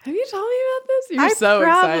Dixie. Have you told me about this? You're I so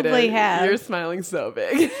probably excited. have. You're smiling so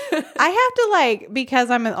big. I have to like, because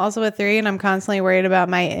I'm also a 3 and I'm constantly worried about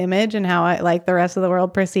my image and how like the rest of the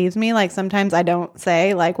world perceives me. Like sometimes I don't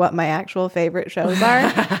say like what my actual favorite shows are.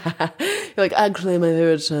 You're like, actually, my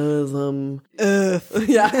favorite show is Earth.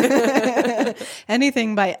 Yeah.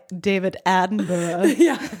 Anything by David Attenborough.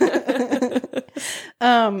 Yeah.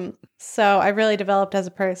 So I really developed as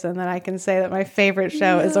a person that I can say that my favorite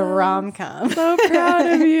show is a rom-com. So proud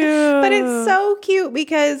of you. But it's so cute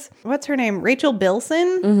because what's her name? Rachel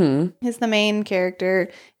Bilson is the main character,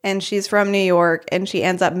 and she's from New York, and she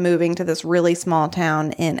ends up moving to this really small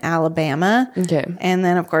town in Alabama. Okay. And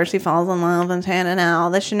then, of course, she falls in love and handing out all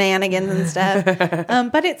the shenanigans and stuff.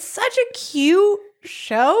 But it's such a cute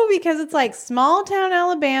show because it's like small town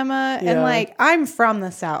Alabama, and like I'm from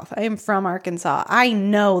the South. I am from Arkansas. I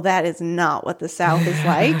know that is not what the South is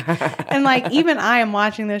like. And like even I am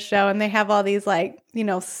watching this show, and they have all these like, you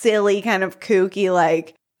know, silly kind of kooky,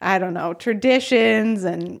 like, I don't know, traditions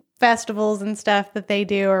and festivals and stuff that they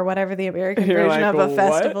do, or whatever the American version like, of a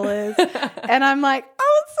festival is. And I'm like,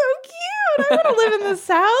 oh, it's so cute. I want to live in the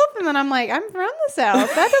South. And then I'm like, I'm from the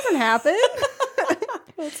South. That doesn't happen.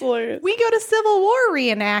 That's hilarious. We go to Civil War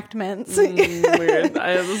reenactments. Weird.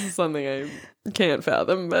 This is something I can't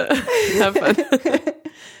fathom, but have fun.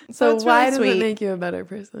 So why does it make you a better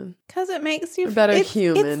person? Because it makes you a better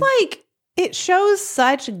human. It's like, it shows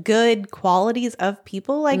such good qualities of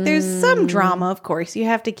people. Like there's some drama, of course. You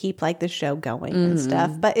have to keep like the show going and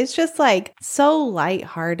stuff. But it's just like so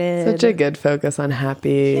lighthearted. Such a good focus on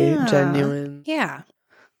happy, genuine. Yeah.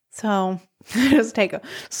 So just take a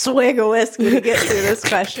swig of whiskey to get through this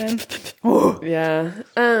question. Yeah.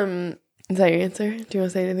 Is that your answer? Do you want to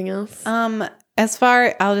say anything else? I'll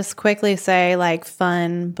just quickly say like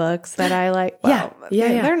fun books that I like. Well,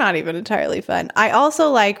 yeah. They're not even entirely fun. I also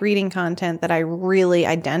like reading content that I really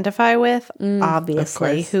identify with.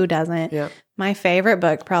 Obviously, who doesn't? Yeah. My favorite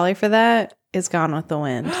book probably for that is Gone with the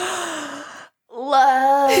Wind.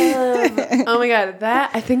 Love. Oh my God.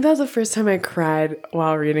 I think that was the first time I cried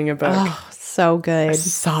while reading a book. Oh, so good. I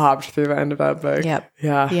sobbed through the end of that book. Yep.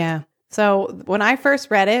 Yeah. Yeah. So when I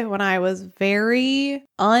first read it, when I was very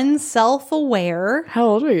unself-aware. How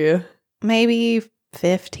old were you? Maybe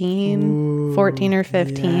 15, 14 or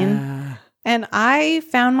 15. Yeah. And I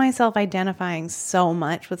found myself identifying so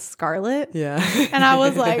much with Scarlett. Yeah. And I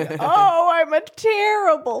was like, oh, I'm a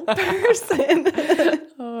terrible person.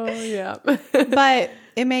 Oh, yeah. But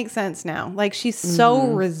it makes sense now. Like, she's so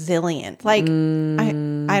resilient. Like,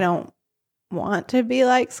 I don't want to be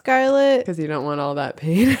like Scarlett. Because you don't want all that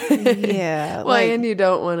pain. Yeah. Well, and you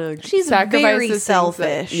don't want to she's sacrifice very the things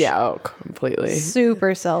selfish. Completely.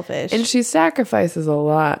 Super selfish. And she sacrifices a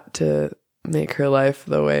lot to make her life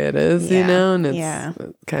the way it is, you know? And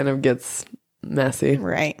it kind of gets messy.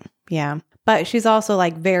 Right. Yeah. But she's also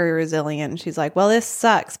like very resilient. She's like, well, this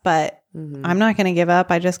sucks, but I'm not going to give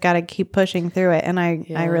up. I just got to keep pushing through it. And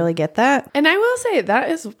I really get that. And I will say that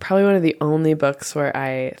is probably one of the only books where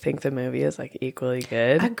I think the movie is like equally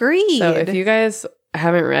good. Agreed. So if you guys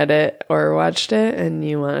haven't read it or watched it and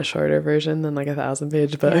you want a shorter version than like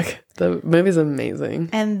 1,000-page book, the movie's amazing.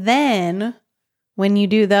 And then when you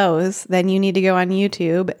do those, then you need to go on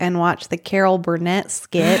YouTube and watch the Carol Burnett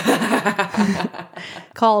skit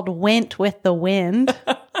called Went with the Wind.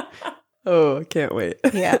 Oh, I can't wait.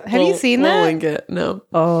 Yeah. Have you seen that? We'll link it. No.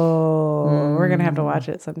 Oh, we're going to have to watch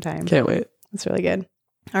it sometime. Can't wait. It's really good.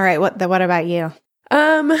 All right. What about you?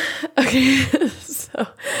 Okay. So,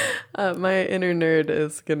 my inner nerd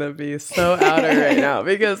is going to be so outer right now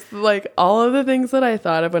because like all of the things that I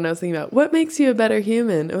thought of when I was thinking about what makes you a better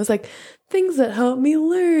human, it was like things that help me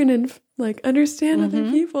learn and like understand other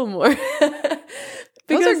people more.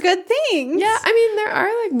 Those are good things. Yeah, I mean, there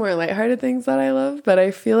are like more lighthearted things that I love, but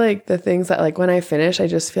I feel like the things that like when I finish, I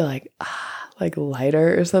just feel like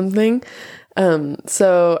lighter or something.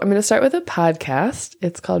 So I'm going to start with a podcast.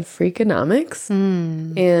 It's called Freakonomics.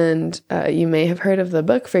 And you may have heard of the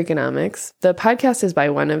book Freakonomics. The podcast is by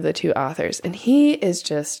one of the two authors, and he is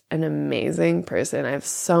just an amazing person. I have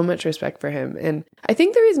so much respect for him. And I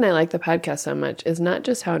think the reason I like the podcast so much is not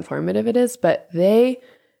just how informative it is, but they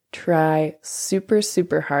try super,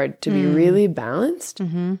 super hard to be really balanced.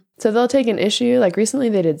 So they'll take an issue. Like recently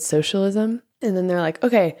they did socialism, and then they're like,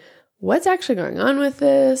 okay, what's actually going on with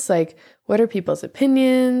this? Like, what are people's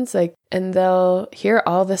opinions? Like, and they'll hear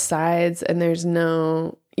all the sides, and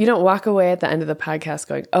you don't walk away at the end of the podcast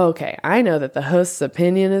going, oh, okay, I know that the host's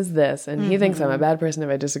opinion is this, and he thinks I'm a bad person if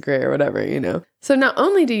I disagree or whatever, So not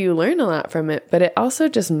only do you learn a lot from it, but it also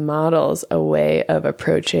just models a way of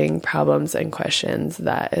approaching problems and questions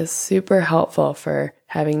that is super helpful for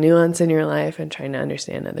having nuance in your life and trying to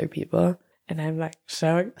understand other people. And I'm like,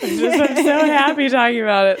 I'm so happy talking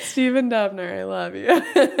about it. Stephen Dubner, I love you.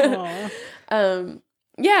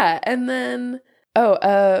 Yeah, and then... Oh,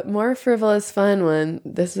 a more frivolous fun one.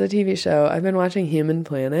 This is a TV show. I've been watching Human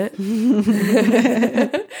Planet. If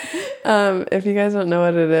you guys don't know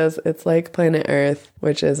what it is, it's like Planet Earth,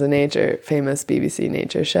 which is a famous BBC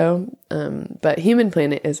nature show. But Human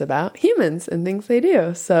Planet is about humans and things they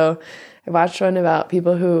do. So I watched one about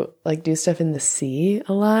people who do stuff in the sea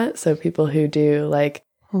a lot. So people who do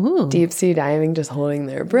deep sea diving, just holding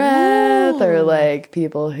their breath, or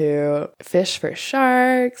people who fish for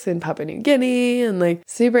sharks in Papua New Guinea, and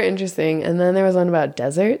super interesting. And then there was one about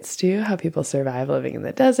deserts too, how people survive living in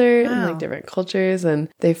the desert and different cultures. And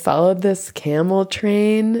they followed this camel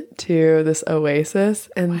train to this oasis,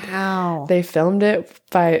 and they filmed it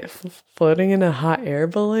by floating in a hot air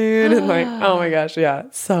balloon, and oh my gosh, yeah,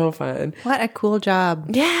 it's so fun. What a cool job.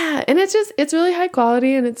 Yeah, and it's really high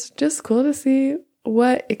quality, and it's just cool to see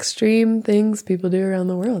what extreme things people do around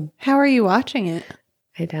the world. How are you watching it?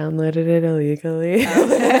 I downloaded it illegally.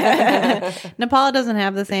 Nepal doesn't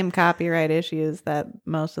have the same copyright issues that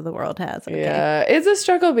most of the world has. Okay. Yeah, it's a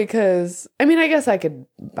struggle because, I guess I could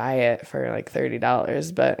buy it for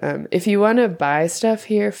 $30, but if you want to buy stuff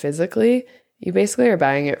here physically, you basically are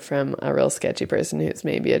buying it from a real sketchy person who's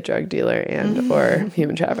maybe a drug dealer and or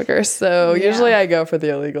human trafficker. So usually I go for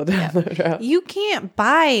the illegal download route. You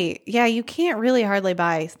can't really hardly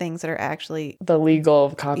buy things that are actually the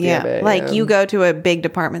legal copy of it. You go to a big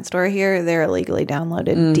department store here, they're illegally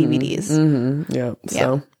downloaded DVDs. Mm-hmm. Yeah.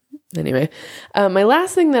 So anyway, my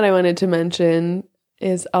last thing that I wanted to mention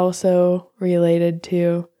is also related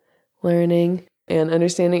to learning and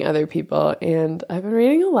understanding other people. And I've been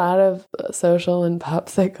reading a lot of social and pop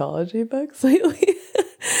psychology books lately,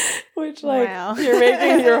 which you're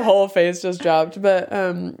making your whole face just dropped. But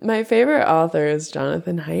my favorite author is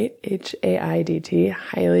Jonathan Haidt, Haidt.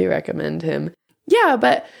 Highly recommend him. Yeah,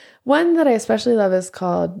 but one that I especially love is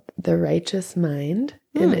called The Righteous Mind.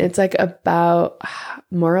 And it's about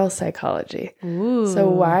moral psychology. Ooh. So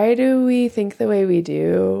why do we think the way we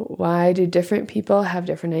do? Why do different people have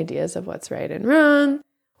different ideas of what's right and wrong?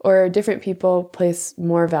 Or different people place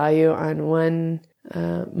more value on one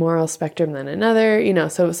moral spectrum than another?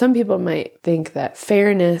 So some people might think that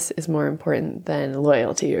fairness is more important than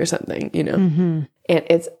loyalty or something, And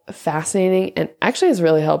it's fascinating, and actually has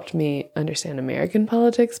really helped me understand American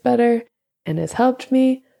politics better, and has helped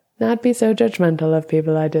me not be so judgmental of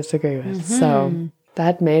people I disagree with. So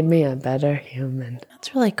that made me a better human.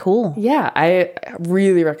 That's really cool. Yeah, I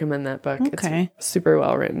really recommend that book. Okay. It's super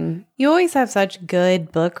well written. You always have such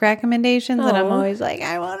good book recommendations, and I'm always like,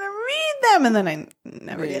 I want to read them, and then I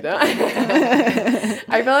never get to.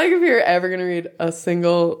 I feel like if you're ever going to read a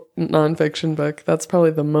single nonfiction book, that's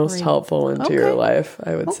probably the most helpful one to your life,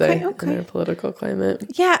 I would say, in our political climate.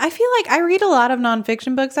 Yeah, I feel like I read a lot of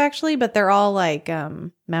nonfiction books, actually, but they're all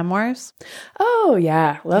memoirs. Oh,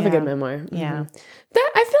 yeah. Love a good memoir. Yeah.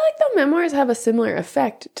 I feel like the memoirs have a similar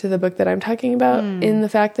effect to the book that I'm talking about in the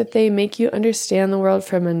fact that they make you understand the world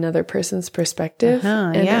from another person's perspective,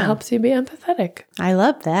 and it helps you be empathetic. I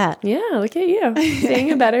love that. Yeah, look at you.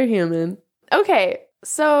 Being a better human. Okay,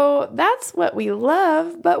 so that's what we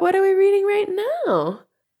love, but what are we reading right now?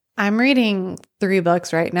 I'm reading 3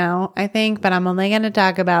 books right now, I think, but I'm only going to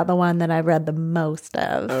talk about the one that I've read the most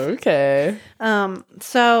of. Okay.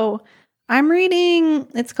 So I'm reading,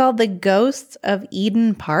 it's called The Ghosts of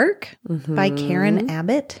Eden Park by Karen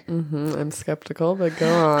Abbott. I'm skeptical, but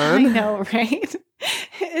go on. I know, right?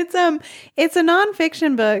 It's a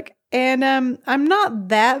nonfiction book, and I'm not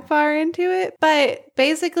that far into it, but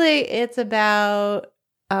basically it's about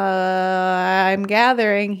I'm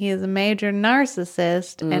gathering he's a major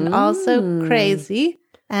narcissist and also crazy,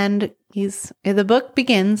 and the book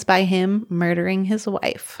begins by him murdering his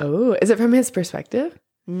wife. Oh, is it from his perspective?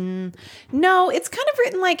 No, it's kind of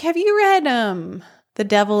written have you read The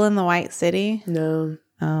Devil in the White City? No.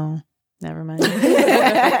 Oh, never mind.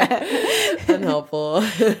 Unhelpful.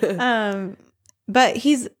 But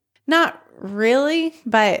he's not really,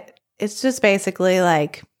 but it's just basically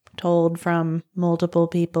told from multiple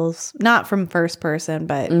people's, not from first person,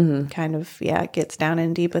 but kind of, gets down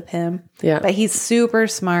in deep with him. Yeah. But he's super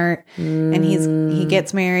smart, and he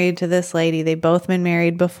gets married to this lady. They've both been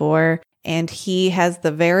married before. And he has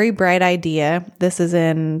the very bright idea. This is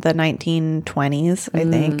in the 1920s, I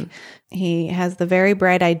think. He has the very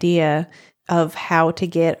bright idea of how to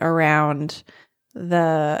get around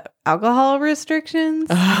the alcohol restrictions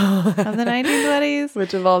of the 1920s.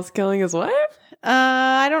 Which involves killing his wife?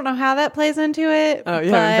 I don't know how that plays into it. Oh,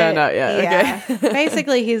 you haven't found out yet. Yeah. Okay.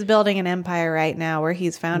 Basically, he's building an empire right now where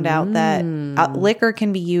he's found out that liquor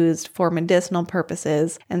can be used for medicinal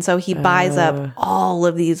purposes. And so he buys up all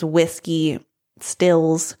of these whiskey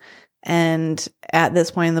stills. And at this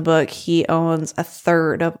point in the book, he owns a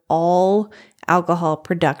third of all alcohol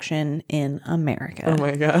production in America. Oh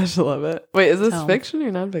my gosh, I love it. Wait, is this So, fiction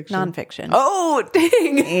or nonfiction? Nonfiction. Oh,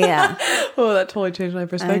 dang. Yeah. Oh, that totally changed my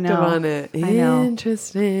perspective know. on it. I know.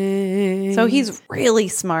 Interesting. So he's really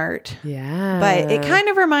smart. Yeah. But it kind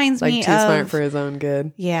of reminds like me too of... smart for his own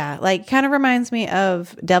good. Yeah, like kind of reminds me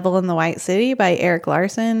of Devil in the White City by Eric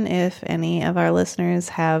Larson, if any of our listeners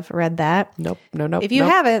have read that. Nope. No. If you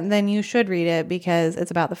haven't, then you should read it because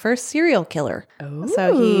it's about the first serial killer. Oh.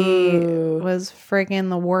 So he was freaking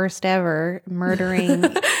the worst ever, murdering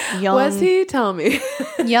young... Was he? Tell me.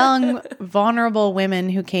 young, vulnerable women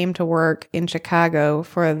who came to work in Chicago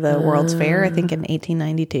for the World's Fair, I think in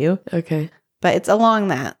 1892. Okay. But it's along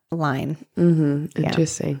that line. Mm-hmm.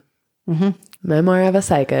 Interesting. Memoir of a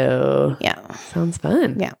Psycho. Yeah. Sounds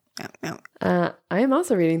fun. Yeah. I am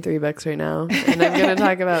also reading 3 books right now, and I'm going to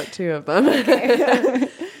talk about 2 of them.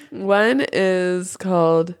 One is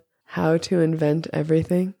called How to Invent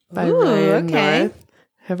Everything by Ryan North.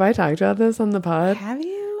 Have I talked about this on the pod? Have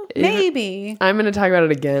you? Maybe. I'm going to talk about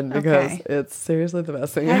it again because Okay. it's seriously the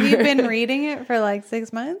best thing Have ever. you been reading it for like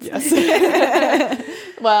 6 months? Yes.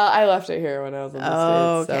 Well, I left it here when I was in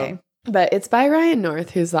the States. Okay. So. But it's by Ryan North,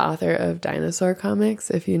 who's the author of Dinosaur Comics,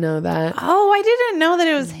 if you know that. Oh, I didn't know that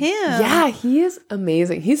it was him. Yeah, he is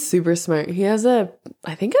amazing. He's super smart. He has I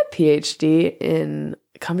think a PhD in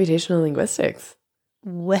computational linguistics.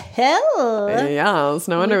 Well, Yeah, it's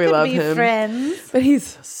no wonder we could love be him. friends. But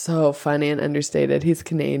he's so funny and understated. He's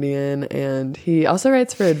Canadian, and he also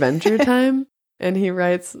writes for Adventure Time, and he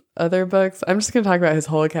writes other books. I'm just going to talk about his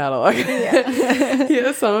whole catalog.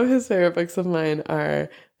 Yeah. Some of his favorite books of mine are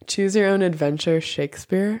Choose Your Own Adventure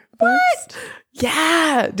Shakespeare books. What?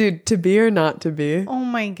 Yeah, dude, To Be or Not to Be Oh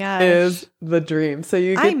my gosh. is the dream. So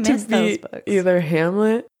you I get to miss those be books. either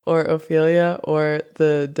Hamlet or Ophelia or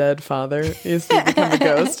the dead father. You used to become a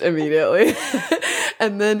ghost immediately.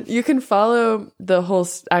 And then you can follow the whole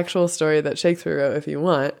actual story that Shakespeare wrote if you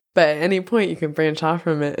want. But at any point, you can branch off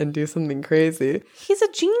from it and do something crazy. He's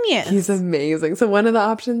a genius. He's amazing. So one of the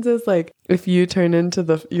options is like if you turn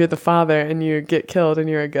into you're the father and you get killed and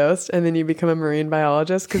you're a ghost, and then you become a marine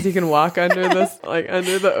biologist because you can walk under this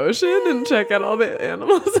under the ocean and check out all the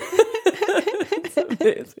animals. It's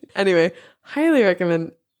amazing. Anyway, highly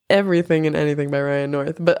recommend everything and anything by Ryan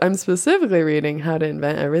North. But I'm specifically reading How to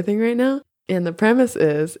Invent Everything right now. And the premise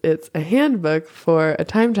is it's a handbook for a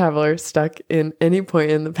time traveler stuck in any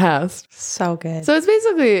point in the past. so good. So it's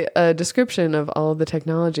basically a description of all the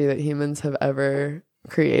technology that humans have ever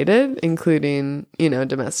created, including,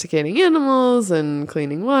 domesticating animals and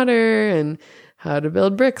cleaning water and how to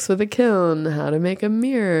build bricks with a kiln, how to make a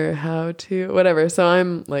mirror, how to whatever. So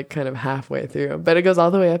I'm kind of halfway through, but it goes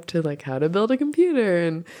all the way up to how to build a computer,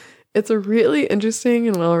 and it's a really interesting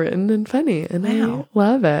and well written and funny, and I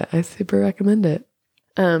love it. I super recommend it.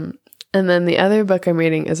 And then the other book I'm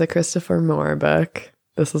reading is a Christopher Moore book.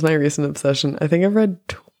 This is my recent obsession. I think I've read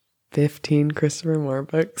 15 Christopher Moore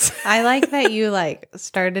books. I like that you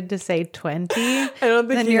started to say 20. I don't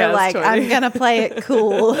think Then he you're has like, 20. I'm going to play it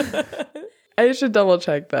cool. I should double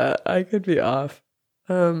check that. I could be off.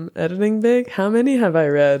 Editing big. How many have I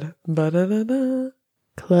read? Ba-da-da-da.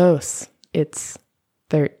 Close. It's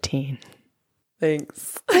 13.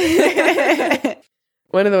 Thanks.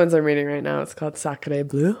 One of the ones I'm reading right now, it's called Sacre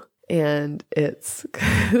Bleu. And it's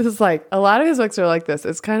a lot of his books are like this.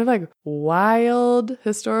 It's kind of wild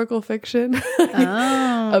historical fiction.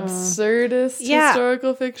 Absurdist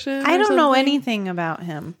historical fiction. I don't know something. anything about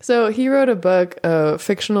him. So he wrote a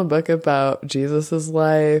fictional book about Jesus's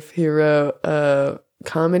life. He wrote a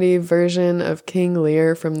comedy version of King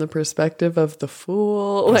Lear from the perspective of the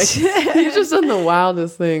fool. He's just done the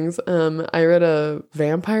wildest things. I read a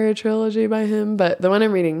vampire trilogy by him, but the one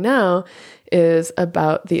I'm reading now is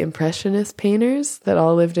about the Impressionist painters that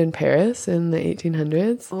all lived in Paris in the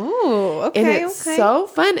 1800s. Ooh, okay, And it's so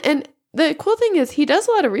fun. And the cool thing is he does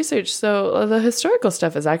a lot of research, so the historical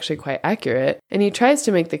stuff is actually quite accurate. And he tries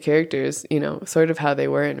to make the characters, sort of how they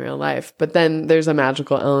were in real life. But then there's a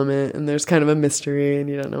magical element and there's kind of a mystery and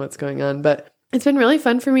you don't know what's going on. But it's been really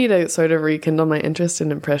fun for me to sort of rekindle my interest in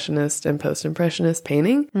Impressionist and Post-Impressionist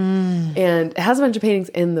painting. And it has a bunch of paintings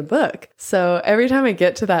in the book. So every time I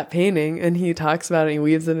get to that painting and he talks about it, he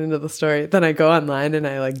weaves it into the story, then I go online and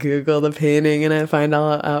I like Google the painting and I find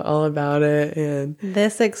all about it. And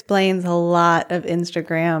this explains a lot of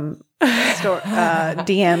Instagram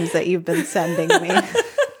DMs that you've been sending me.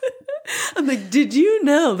 I'm like, did you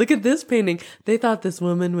know? Look at this painting. They thought this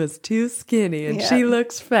woman was too skinny and she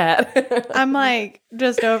looks fat. I'm like,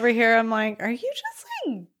 just over here. I'm like, are you just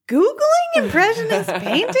like Googling Impressionist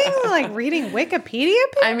paintings? Like reading Wikipedia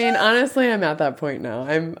pages? I mean, honestly, I'm at that point now.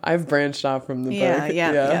 I've branched off from the book.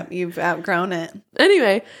 Yeah. You've outgrown it.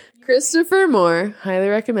 Anyway, Christopher Moore, highly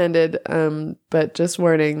recommended. But just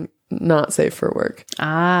warning, not safe for work.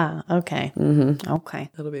 Ah, okay. Okay.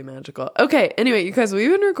 That'll be magical. Okay, anyway, you guys, we've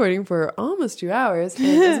been recording for almost 2 hours.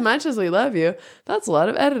 And as much as we love you, that's a lot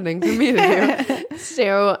of editing for me to do.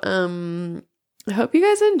 So, I hope you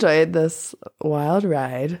guys enjoyed this wild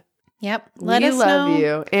ride. Yep. We love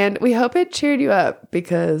you. And we hope it cheered you up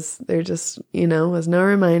because there just, was no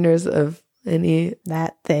reminders of any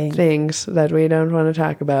things that we don't want to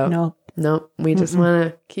talk about. Nope. We just want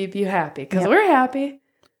to keep you happy because we're happy.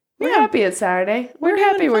 We're happy it's Saturday. We're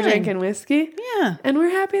happy we're drinking whiskey. Yeah. And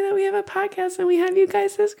we're happy that we have a podcast and we have you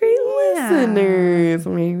guys as great listeners.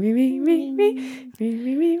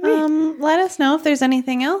 Let us know if there's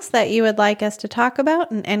anything else that you would like us to talk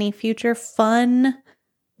about in any future fun,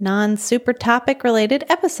 non-super topic related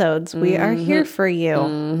episodes. We are here for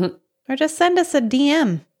you. Or just send us a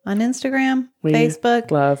DM on Instagram,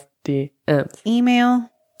 Facebook. Love DMs. Email.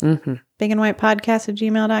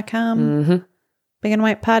 bigandwhitepodcast@gmail.com. Big and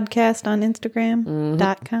White Podcast on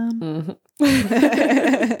Instagram.com.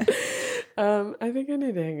 I think I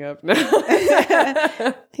need to hang up now.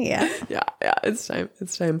 Yeah. It's time.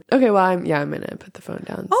 Okay, well, I'm gonna put the phone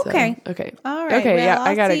down. Okay. So. Okay. All right. Okay, well,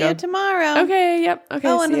 I gotta see go. you tomorrow. Okay, yep. Okay.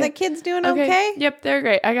 Oh, and are the kids doing okay? Yep, they're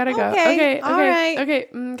great. I gotta go. Okay, Okay. all right. Okay.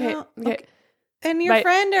 Okay. And your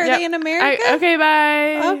friend, are they in America? Okay,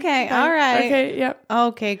 bye. Okay, Bye. all right. Okay, yep.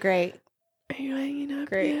 Okay, great. Are you hanging up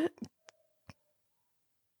Great. yet?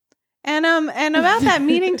 And about that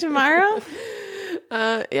meeting tomorrow?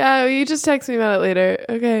 Yeah, you just text me about it later.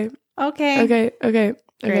 Okay. Okay.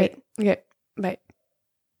 Great. Okay. Bye.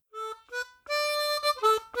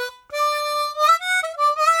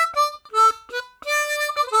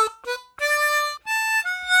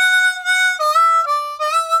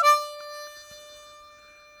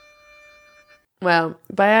 Well,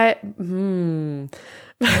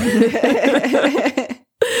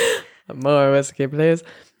 more whiskey, please.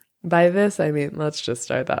 By this, I mean, let's just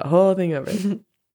start that whole thing over.